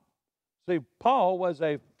God. See, Paul was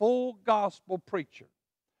a full gospel preacher.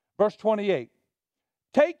 Verse 28,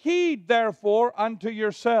 Take heed, therefore, unto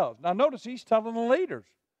yourselves. Now, notice he's telling the leaders,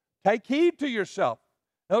 take heed to yourself.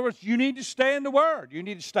 In other words, you need to stay in the Word. You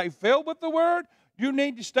need to stay filled with the Word. You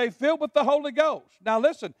need to stay filled with the Holy Ghost. Now,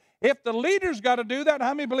 listen, if the leaders got to do that,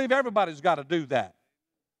 how many believe everybody's got to do that?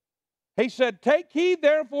 He said, take heed,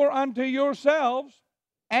 therefore, unto yourselves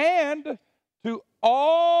and to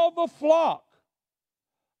all the flock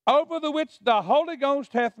over the which the Holy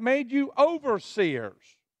Ghost hath made you overseers.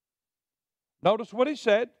 Notice what he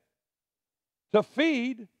said, to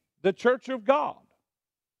feed the church of God.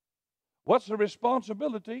 What's the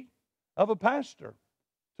responsibility of a pastor?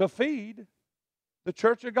 To feed the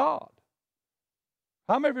church of God.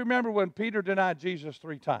 How many of you remember when Peter denied Jesus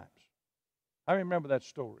 3 times? I remember that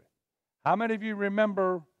story. How many of you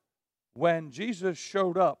remember when Jesus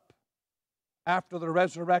showed up after the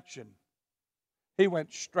resurrection? He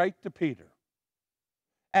went straight to Peter.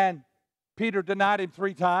 And Peter denied him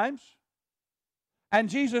 3 times. And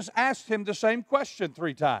Jesus asked him the same question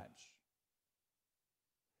 3 times.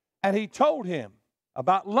 And he told him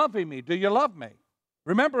about loving me. Do you love me?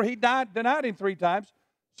 Remember, he denied him 3 times.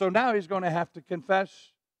 So now he's going to have to confess,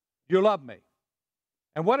 you love me.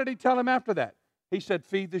 And what did he tell him after that? He said,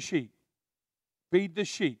 feed the sheep. Feed the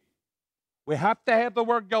sheep. We have to have the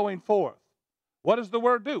word going forth. What does the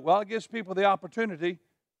word do? Well, it gives people the opportunity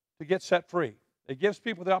to get set free. It gives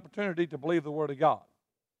people the opportunity to believe the word of God.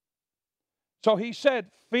 So he said,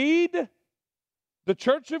 feed the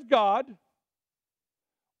church of God,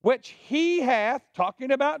 which he hath,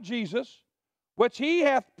 talking about Jesus, which he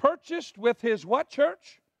hath purchased with his what,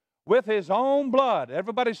 church? With his own blood.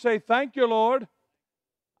 Everybody say, thank you, Lord.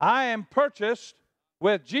 I am purchased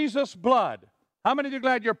with Jesus' blood. How many of you are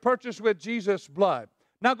glad you're purchased with Jesus' blood?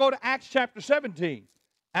 Now go to Acts chapter 17.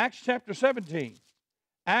 Acts chapter 17.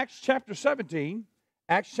 Acts chapter 17.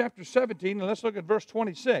 Acts chapter 17, and let's look at verse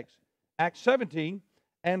 26. Acts 17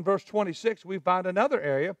 and verse 26, we find another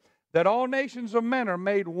area that all nations of men are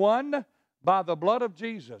made one by the blood of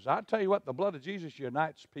Jesus. I tell you what, the blood of Jesus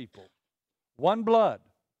unites people. One blood,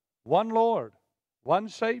 one Lord, one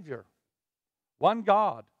Savior, one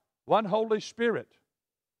God, one Holy Spirit.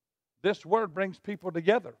 This word brings people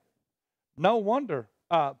together. No wonder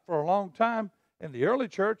for a long time in the early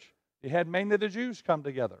church, you had mainly the Jews come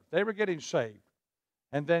together. They were getting saved.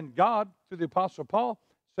 And then God, through the Apostle Paul,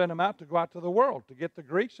 sent them out to go out to the world to get the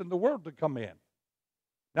Greeks and the world to come in.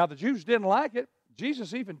 Now, the Jews didn't like it.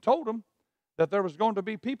 Jesus even told them that there was going to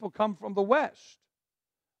be people come from the West.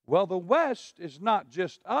 Well, the West is not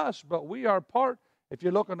just us, but we are part, if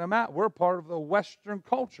you look on the map, we're part of the Western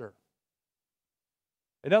culture.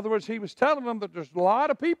 In other words, he was telling them that there's a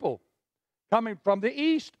lot of people coming from the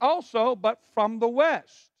East also, but from the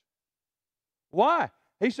West. Why?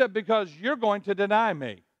 He said, because you're going to deny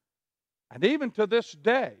me. And even to this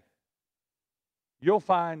day, you'll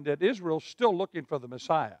find that Israel's still looking for the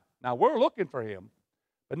Messiah. Now, we're looking for him,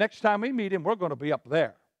 but next time we meet him, we're going to be up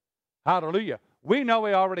there. Hallelujah. We know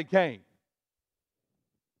he already came.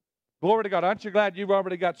 Glory to God. Aren't you glad you've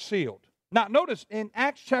already got sealed? Now, notice in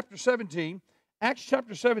Acts chapter 17,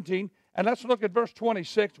 and let's look at verse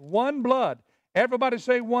 26, one blood. Everybody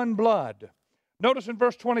say one blood. Notice in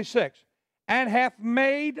verse 26, and hath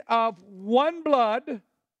made of one blood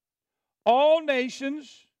all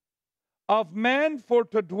nations of men for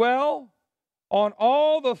to dwell on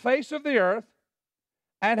all the face of the earth,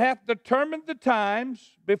 and hath determined the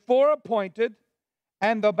times before appointed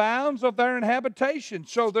and the bounds of their habitation.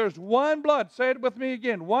 So there's one blood. Say it with me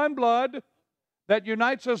again. One blood that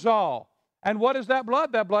unites us all. And what is that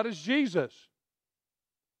blood? That blood is Jesus.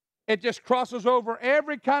 It just crosses over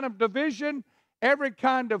every kind of division, every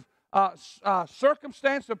kind of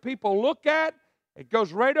circumstance that people look at. It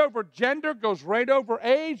goes right over gender, goes right over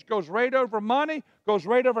age, goes right over money, goes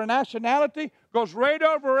right over nationality, goes right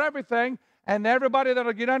over everything, and everybody that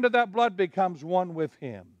will get under that blood becomes one with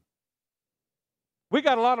him. We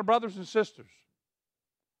got a lot of brothers and sisters.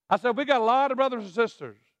 I said, we got a lot of brothers and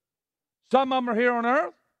sisters. Some of them are here on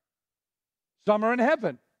earth, some are in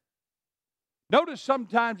heaven. Notice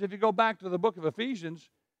sometimes if you go back to the book of Ephesians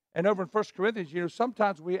and over in 1 Corinthians,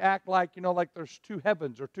 sometimes we act like, like there's 2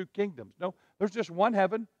 heavens or 2 kingdoms. No, there's just one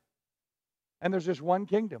heaven and there's just one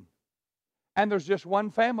kingdom. And there's just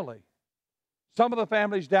one family. Some of the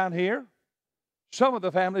families down here, some of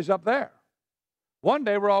the families up there. One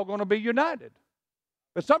day we're all going to be united.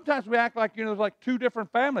 But sometimes we act like, there's like 2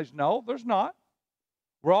 different families. No, there's not.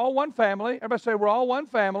 We're all one family. Everybody say we're all one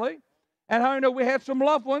family. And how we had some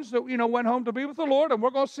loved ones that, went home to be with the Lord, and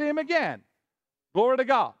we're going to see him again. Glory to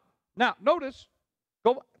God. Now, notice,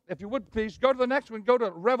 if you would please, go to the next one. Go to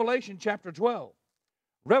Revelation chapter 12.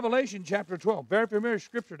 Revelation chapter 12, very familiar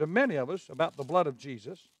scripture to many of us about the blood of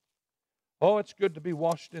Jesus. Oh, it's good to be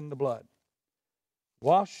washed in the blood.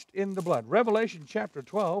 Washed in the blood. Revelation chapter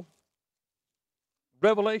 12.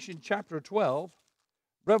 Revelation chapter 12.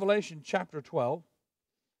 Revelation chapter 12.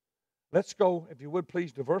 Let's go, if you would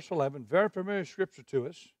please, to verse 11. Very familiar scripture to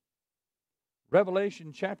us.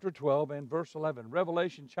 Revelation chapter 12 and verse 11.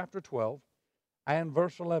 Revelation chapter 12 and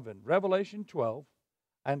verse 11. Revelation 12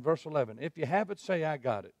 and verse 11. If you have it, say, I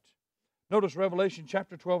got it. Notice Revelation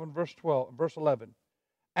chapter 12 and verse 11.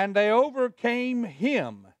 And they overcame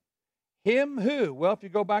him. Him who? Well, if you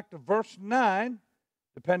go back to verse 9,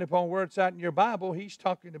 depending upon where it's at in your Bible, he's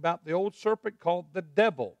talking about the old serpent called the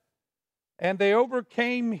devil. And they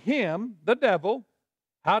overcame him, the devil.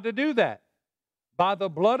 How to do that? By the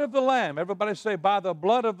blood of the Lamb. Everybody say, by the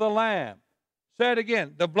blood of the Lamb. Say it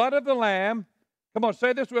again. The blood of the Lamb. Come on,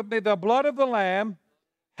 say this with me. The blood of the Lamb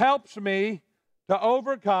helps me to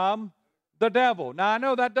overcome the devil. Now, I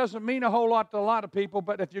know that doesn't mean a whole lot to a lot of people,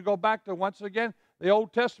 but if you go back to, once again, the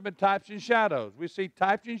Old Testament types and shadows, we see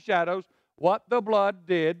types and shadows what the blood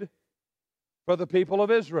did for the people of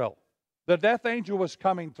Israel. The death angel was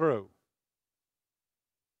coming through.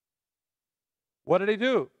 What did he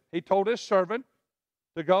do? He told his servant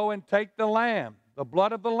to go and take the lamb, the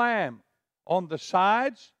blood of the lamb, on the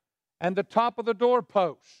sides and the top of the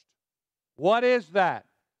doorpost. What is that?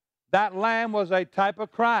 That lamb was a type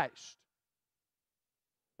of Christ.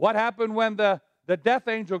 What happened when the death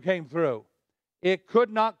angel came through? It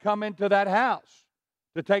could not come into that house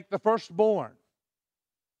to take the firstborn.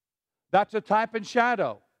 That's a type and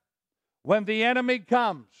shadow. When the enemy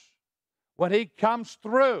comes, when he comes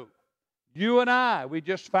through, you and I, we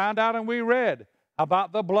just found out and we read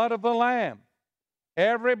about the blood of the Lamb.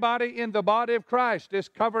 Everybody in the body of Christ is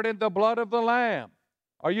covered in the blood of the Lamb.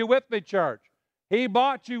 Are you with me, church? He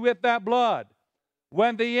bought you with that blood.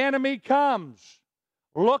 When the enemy comes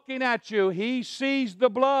looking at you, he sees the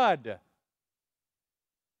blood.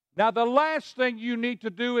 Now, the last thing you need to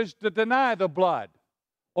do is to deny the blood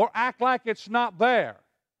or act like it's not there.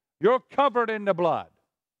 You're covered in the blood.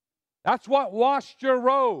 That's what washed your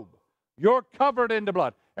robe. You're covered in the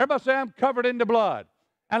blood. Everybody say, I'm covered in the blood.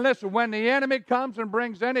 And listen, when the enemy comes and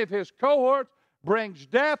brings any of his cohorts, brings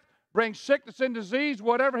death, brings sickness and disease,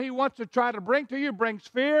 whatever he wants to try to bring to you, brings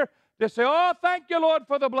fear, just say, oh, thank you, Lord,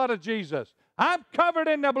 for the blood of Jesus. I'm covered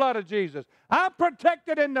in the blood of Jesus. I'm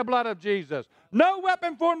protected in the blood of Jesus. No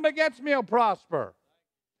weapon formed against me will prosper.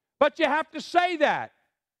 But you have to say that.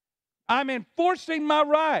 I'm enforcing my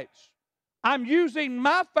rights. I'm using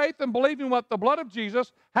my faith and believing what the blood of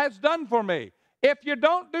Jesus has done for me. If you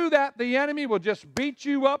don't do that, the enemy will just beat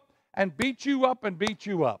you up and beat you up and beat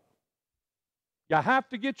you up. You have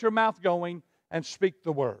to get your mouth going and speak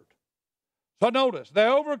the word. So notice, they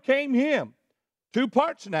overcame him. Two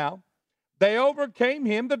parts now. They overcame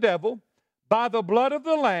him, the devil, by the blood of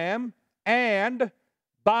the Lamb and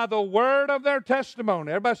by the word of their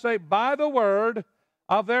testimony. Everybody say, by the word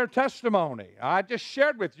of their testimony. I just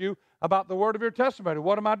shared with you about the word of your testimony.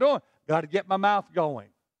 What am I doing? Got to get my mouth going.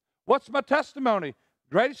 What's my testimony?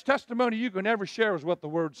 Greatest testimony you can ever share is what the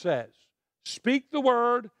word says. Speak the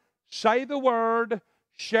word, say the word,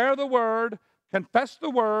 share the word, confess the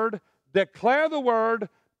word, declare the word,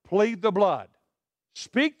 plead the blood.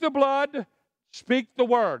 Speak the blood, speak the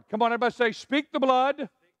word. Come on, everybody say, speak the blood,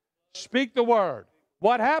 speak the word.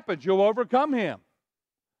 What happens? You'll overcome him.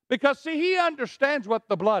 Because, see, he understands what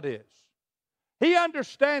the blood is. He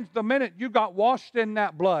understands the minute you got washed in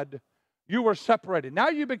that blood, you were separated. Now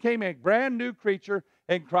you became a brand new creature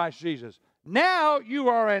in Christ Jesus. Now you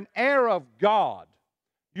are an heir of God.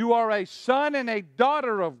 You are a son and a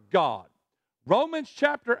daughter of God. Romans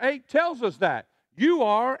chapter 8 tells us that. You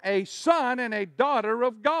are a son and a daughter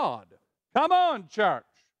of God. Come on, church.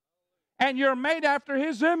 And you're made after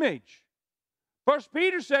his image. First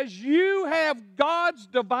Peter says you have God's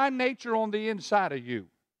divine nature on the inside of you.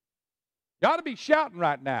 You ought to be shouting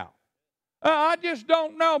right now. I just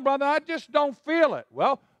don't know, brother. I just don't feel it.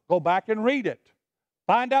 Well, go back and read it.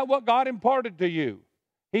 Find out what God imparted to you.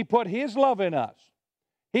 He put his love in us.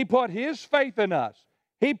 He put his faith in us.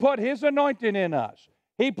 He put his anointing in us.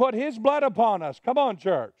 He put his blood upon us. Come on,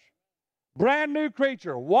 church. Brand new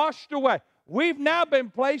creature, washed away. We've now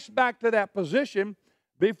been placed back to that position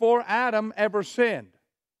before Adam ever sinned.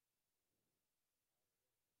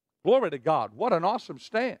 Glory to God. What an awesome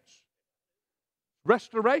stance.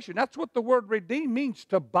 Restoration. That's what the word redeem means,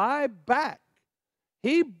 to buy back.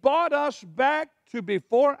 He bought us back to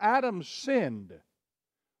before Adam sinned.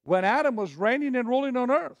 When Adam was reigning and ruling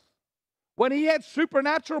on earth. When he had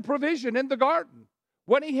supernatural provision in the garden.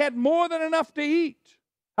 When he had more than enough to eat.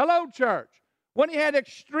 Hello, church. when he had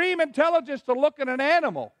extreme intelligence to look at an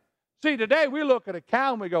animal. See, today we look at a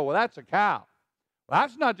cow and we go, well, that's a cow. Well,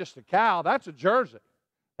 that's not just a cow. That's a Jersey.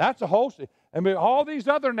 That's a Holstein. And all these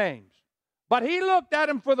other names. But he looked at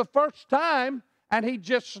him for the first time, and he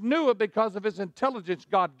just knew it because of his intelligence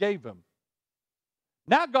God gave him.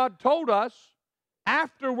 Now God told us,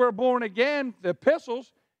 after we're born again, the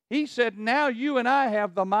epistles, he said, now you and I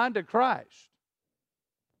have the mind of Christ.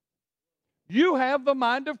 You have the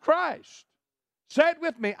mind of Christ. Say it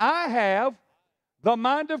with me. I have the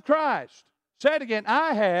mind of Christ. Say it again.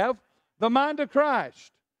 I have the mind of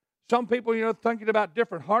Christ. Some people, thinking about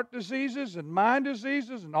different heart diseases and mind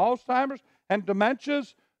diseases and Alzheimer's and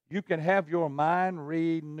dementias. You can have your mind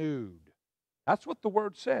renewed. That's what the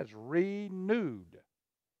word says, renewed.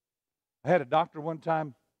 I had a doctor one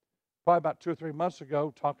time, probably about 2 or 3 months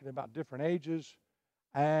ago, talking about different ages,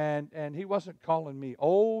 and he wasn't calling me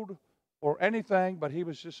old or anything, but he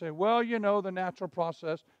was just saying, well, the natural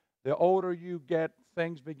process, the older you get,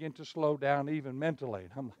 things begin to slow down even mentally.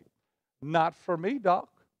 And I'm like, not for me, doc.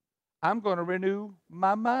 I'm going to renew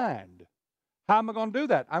my mind. How am I going to do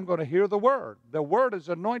that? I'm going to hear the Word. The Word is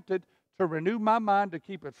anointed to renew my mind, to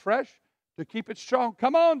keep it fresh, to keep it strong.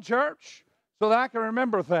 Come on, church, so that I can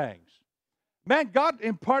remember things. Man, God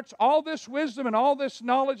imparts all this wisdom and all this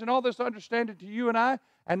knowledge and all this understanding to you and I.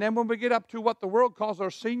 And then when we get up to what the world calls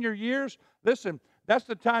our senior years, listen, that's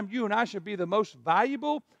the time you and I should be the most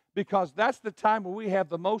valuable, because that's the time when we have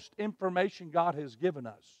the most information God has given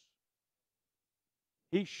us.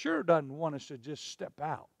 He sure doesn't want us to just step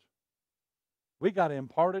out. We got to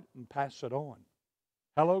impart it and pass it on.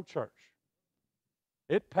 Hello, church.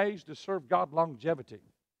 It pays to serve God longevity.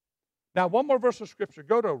 Now, one more verse of Scripture.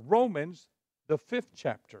 Go to Romans, the 5th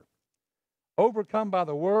chapter. Overcome by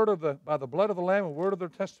the blood of the Lamb and word of their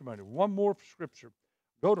testimony. One more Scripture.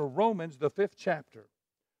 Go to Romans, the 5th chapter.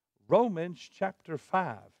 Romans chapter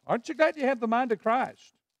 5. Aren't you glad you have the mind of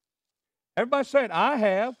Christ? Everybody say it. I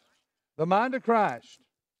have the mind of Christ.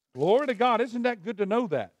 Glory to God. Isn't that good to know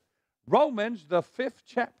that? Romans, the 5th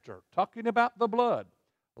chapter, talking about the blood.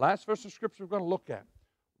 Last verse of Scripture we're going to look at.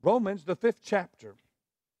 Romans, the 5th chapter.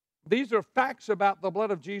 These are facts about the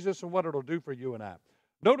blood of Jesus and what it'll do for you and I.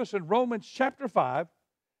 Notice in Romans chapter 5,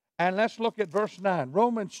 and let's look at verse 9.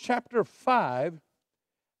 Romans chapter 5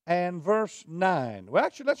 and verse 9. Well,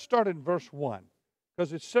 actually, let's start in verse 1,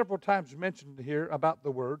 because it's several times mentioned here about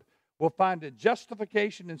the word. We'll find that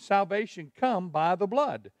justification and salvation come by the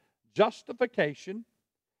blood. Justification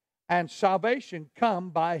and salvation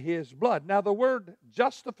come by His blood. Now, the word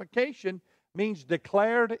justification means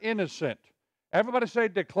declared innocent. Everybody say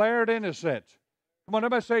declared innocent. Come on,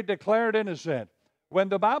 everybody say declared innocent. When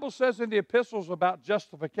the Bible says in the epistles about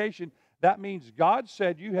justification, that means God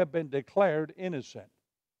said you have been declared innocent.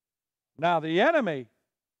 Now, the enemy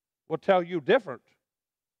will tell you different.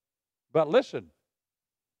 But listen,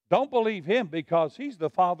 don't believe him, because he's the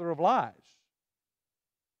father of lies.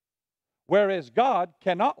 Whereas God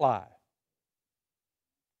cannot lie.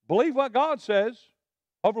 Believe what God says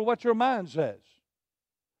over what your mind says.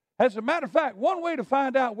 As a matter of fact, one way to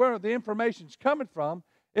find out where the information's coming from,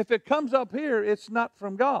 if it comes up here, it's not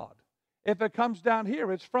from God. If it comes down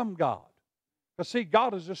here, it's from God. Because see,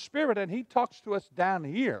 God is a spirit, and He talks to us down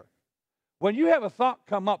here. When you have a thought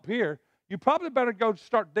come up here, you probably better go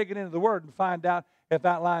start digging into the Word and find out if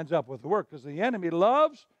that lines up with the Word. Because the enemy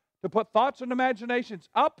loves to put thoughts and imaginations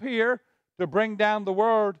up here to bring down the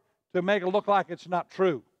Word to make it look like it's not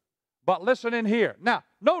true. But listen in here. Now,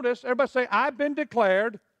 notice, everybody say, I've been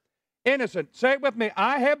declared innocent. Say it with me.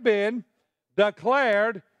 I have been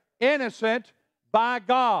declared innocent by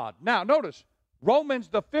God. Now, notice, Romans,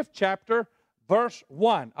 the 5th chapter, verse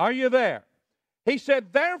 1. Are you there? He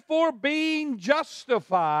said, therefore, being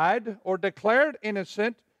justified or declared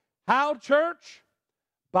innocent, how, church?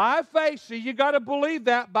 By faith. See, you got to believe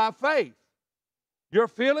that by faith. Your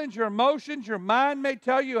feelings, your emotions, your mind may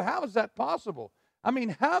tell you, how is that possible? I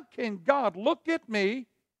mean, how can God look at me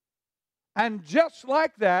and just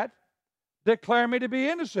like that declare me to be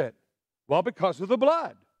innocent? Well, because of the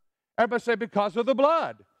blood. Everybody say, because of the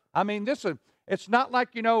blood. I mean, listen, it's not like,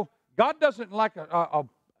 God doesn't like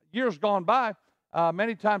years gone by.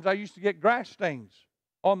 Many times I used to get grass stains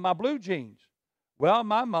on my blue jeans. Well,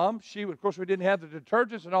 my mom, of course, we didn't have the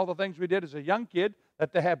detergents and all the things we did as a young kid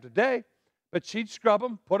that they have today, but she'd scrub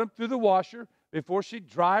them, put them through the washer. Before she'd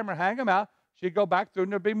dry them or hang them out, she'd go back through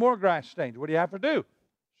and there'd be more grass stains. What do you have to do?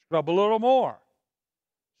 Scrub a little more.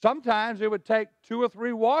 Sometimes it would take 2 or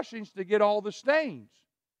 3 washings to get all the stains.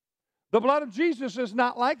 The blood of Jesus is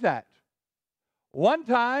not like that. One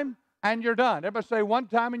time and you're done. Everybody say one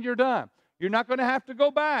time and you're done. You're not going to have to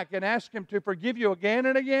go back and ask Him to forgive you again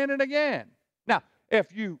and again and again.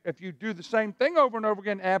 If you do the same thing over and over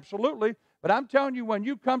again, absolutely. But I'm telling you, when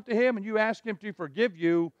you come to Him and you ask Him to forgive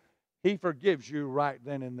you, He forgives you right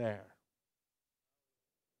then and there.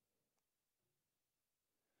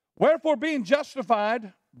 Wherefore, being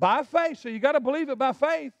justified by faith. So you got to believe it by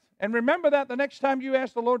faith. And remember that the next time you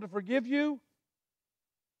ask the Lord to forgive you,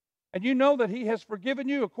 and you know that He has forgiven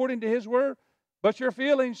you according to His word, but your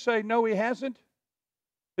feelings say, no, He hasn't.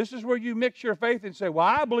 This is where you mix your faith and say, well,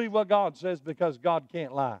 I believe what God says because God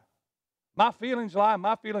can't lie. My feelings lie.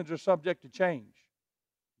 My feelings are subject to change.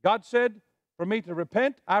 God said for me to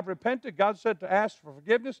repent. I've repented. God said to ask for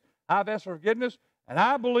forgiveness. I've asked for forgiveness. And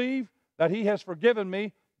I believe that He has forgiven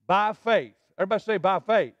me by faith. Everybody say by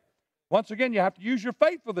faith. Once again, you have to use your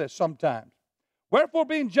faith for this sometimes. Wherefore,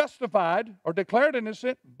 being justified or declared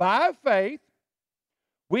innocent by faith,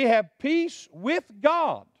 we have peace with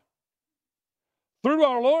God through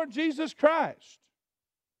our Lord Jesus Christ,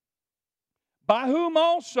 by whom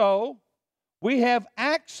also we have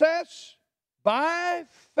access by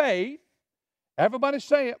faith. Everybody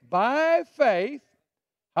say it, by faith.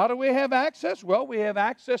 How do we have access? Well, we have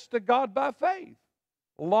access to God by faith.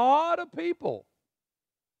 A lot of people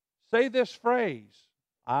say this phrase,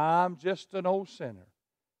 I'm just an old sinner.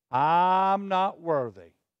 I'm not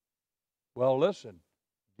worthy. Well, listen,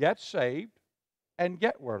 get saved and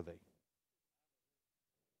get worthy.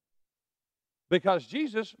 Because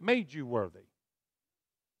Jesus made you worthy.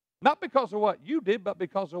 Not because of what you did, but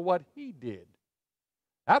because of what He did.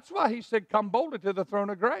 That's why He said, come boldly to the throne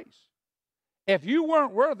of grace. If you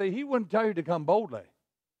weren't worthy, He wouldn't tell you to come boldly.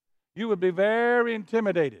 You would be very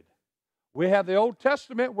intimidated. We have the Old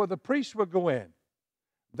Testament where the priests would go in.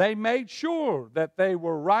 They made sure that they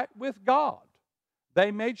were right with God.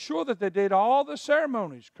 They made sure that they did all the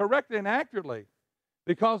ceremonies correctly and accurately,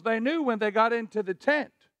 because they knew when they got into the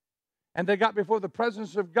tent and they got before the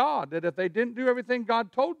presence of God that if they didn't do everything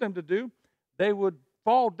God told them to do, they would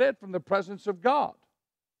fall dead from the presence of God.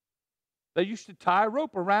 They used to tie a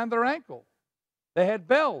rope around their ankle. They had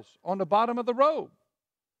bells on the bottom of the robe.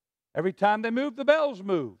 Every time they moved, the bells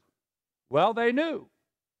moved. Well, they knew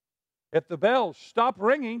if the bells stopped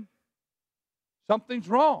ringing, something's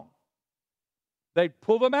wrong. They'd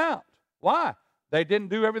pull them out. Why? They didn't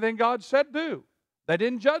do everything God said do. They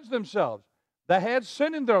didn't judge themselves. They had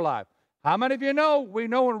sin in their life. How many of you know, we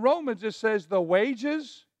know in Romans it says the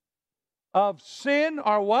wages of sin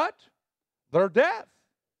are what? They're death.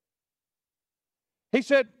 He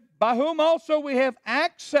said, by whom also we have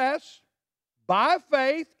access by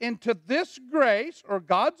faith into this grace, or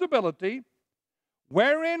God's ability,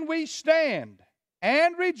 wherein we stand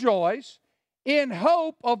and rejoice in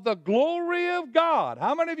hope of the glory of God.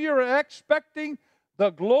 How many of you are expecting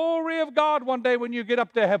the glory of God one day when you get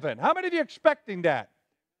up to heaven? How many of you are expecting that?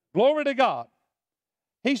 Glory to God.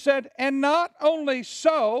 He said, and not only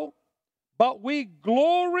so, but we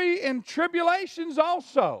glory in tribulations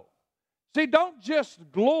also. See, don't just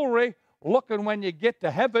glory looking when you get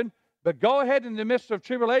to heaven, but go ahead in the midst of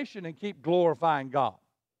tribulation and keep glorifying God.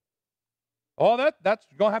 Oh, that's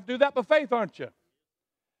you're going to have to do that by faith, aren't you?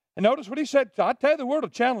 And notice what he said. I tell you, the word will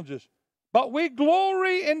challenge us. But we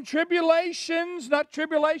glory in tribulations, not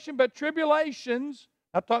tribulation, but tribulations.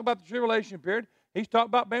 Not talking about the tribulation period. He's talking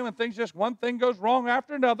about being when things just one thing goes wrong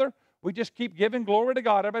after another. We just keep giving glory to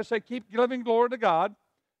God. Everybody say, keep giving glory to God.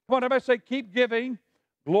 Come on, everybody say, keep giving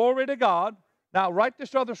glory to God. Now, write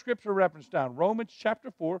this other scripture reference down. Romans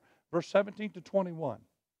chapter 4, verse 17 to 21.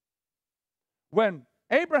 When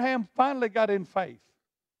Abraham finally got in faith,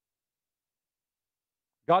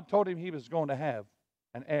 God told him he was going to have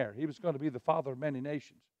an heir. He was going to be the father of many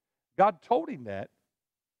nations. God told him that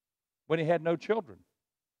when he had no children.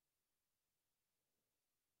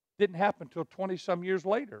 Didn't happen until 20-some years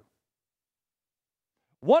later.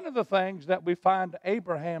 One of the things that we find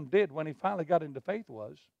Abraham did when he finally got into faith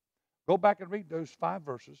was, go back and read those 5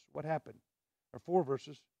 verses, what happened, or 4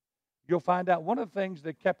 verses. You'll find out one of the things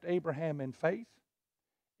that kept Abraham in faith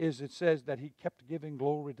is it says that he kept giving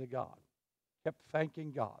glory to God, kept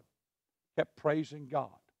thanking God, kept praising God.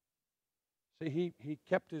 See, he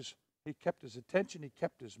kept his attention, he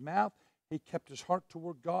kept his mouth, he kept his heart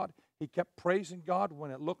toward God. He kept praising God when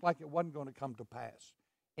it looked like it wasn't going to come to pass.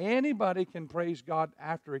 Anybody can praise God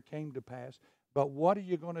after it came to pass, but what are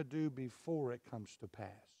you going to do before it comes to pass?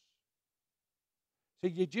 See,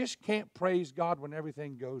 you just can't praise God when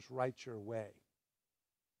everything goes right your way.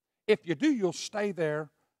 If you do, you'll stay there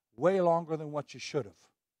way longer than what you should have.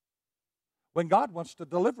 When God wants to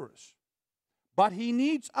deliver us. But He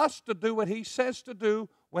needs us to do what He says to do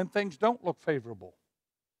when things don't look favorable.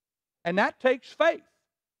 And that takes faith.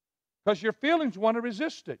 Because your feelings want to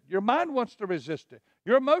resist it. Your mind wants to resist it.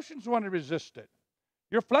 Your emotions want to resist it.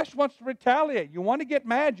 Your flesh wants to retaliate. You want to get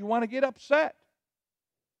mad. You want to get upset.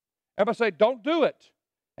 Everybody say, don't do it.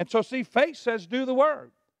 And so, see, faith says, do the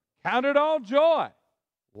word. Count it all joy.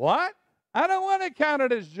 What? I don't want to count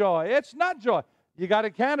it as joy. It's not joy. You got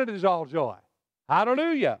to count it as all joy.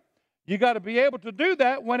 Hallelujah. You got to be able to do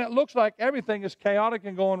that when it looks like everything is chaotic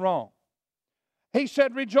and going wrong. He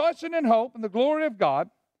said, rejoicing in hope and the glory of God,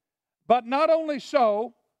 but not only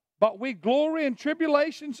so, but we glory in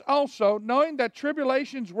tribulations also, knowing that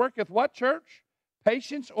tribulations worketh what, church?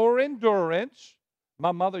 Patience or endurance.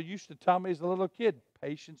 My mother used to tell me as a little kid,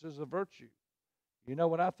 patience is a virtue. You know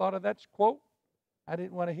what I thought of that quote? I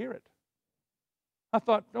didn't want to hear it. I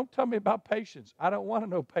thought, don't tell me about patience. I don't want to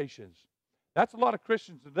know patience. That's a lot of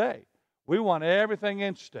Christians today. We want everything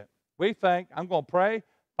instant. We think, I'm going to pray.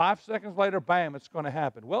 5 seconds later, bam, it's going to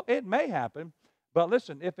happen. Well, it may happen. But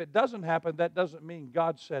listen, if it doesn't happen, that doesn't mean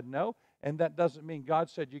God said no. And that doesn't mean God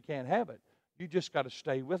said you can't have it. You just got to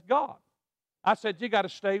stay with God. I said, you got to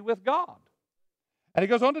stay with God. And he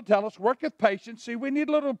goes on to tell us, worketh patience. See, we need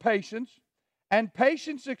a little patience. And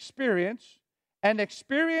patience experience. And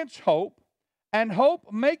experience hope. And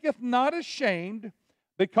hope maketh not ashamed,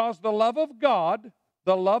 because the love of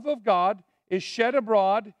God is shed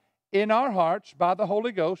abroad in our hearts by the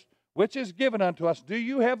Holy Ghost, which is given unto us. Do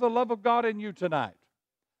you have the love of God in you tonight?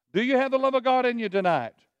 Do you have the love of God in you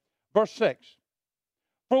tonight? Verse 6.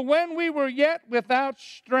 For when we were yet without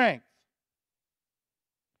strength,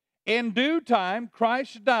 in due time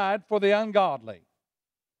Christ died for the ungodly.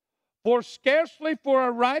 For scarcely for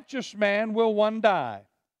a righteous man will one die.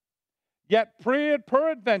 Yet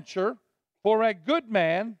peradventure, for a good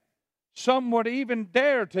man, some would even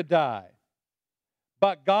dare to die.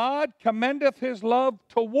 But God commendeth his love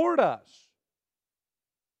toward us,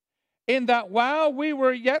 in that while we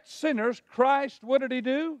were yet sinners, Christ, what did he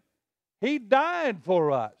do? He died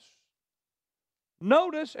for us.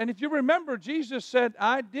 Notice, and if you remember, Jesus said,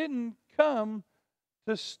 I didn't come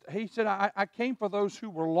to, he said, I came for those who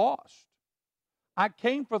were lost. I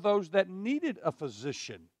came for those that needed a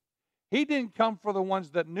physician. He didn't come for the ones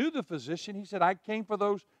that knew the physician. He said, I came for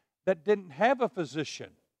those that didn't have a physician.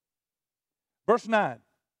 Verse 9.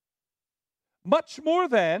 Much more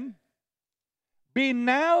then, be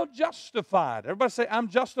now justified. Everybody say, I'm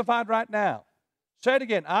justified right now. Say it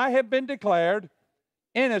again. I have been declared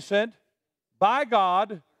innocent by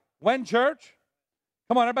God. When, church?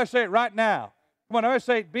 Come on, everybody say it right now. Come on, everybody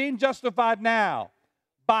say it. Being justified now.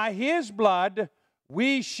 By his blood,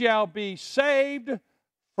 we shall be saved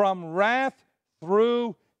from wrath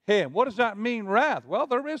through him. What does that mean, wrath? Well,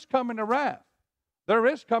 there is coming a wrath. There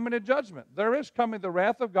is coming a judgment. There is coming the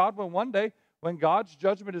wrath of God when one day, when God's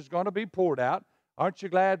judgment is going to be poured out. Aren't you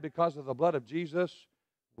glad because of the blood of Jesus,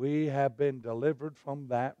 we have been delivered from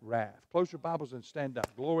that wrath? Close your Bibles and stand up.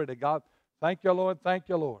 Glory to God. Thank you, Lord. Thank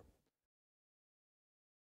you, Lord.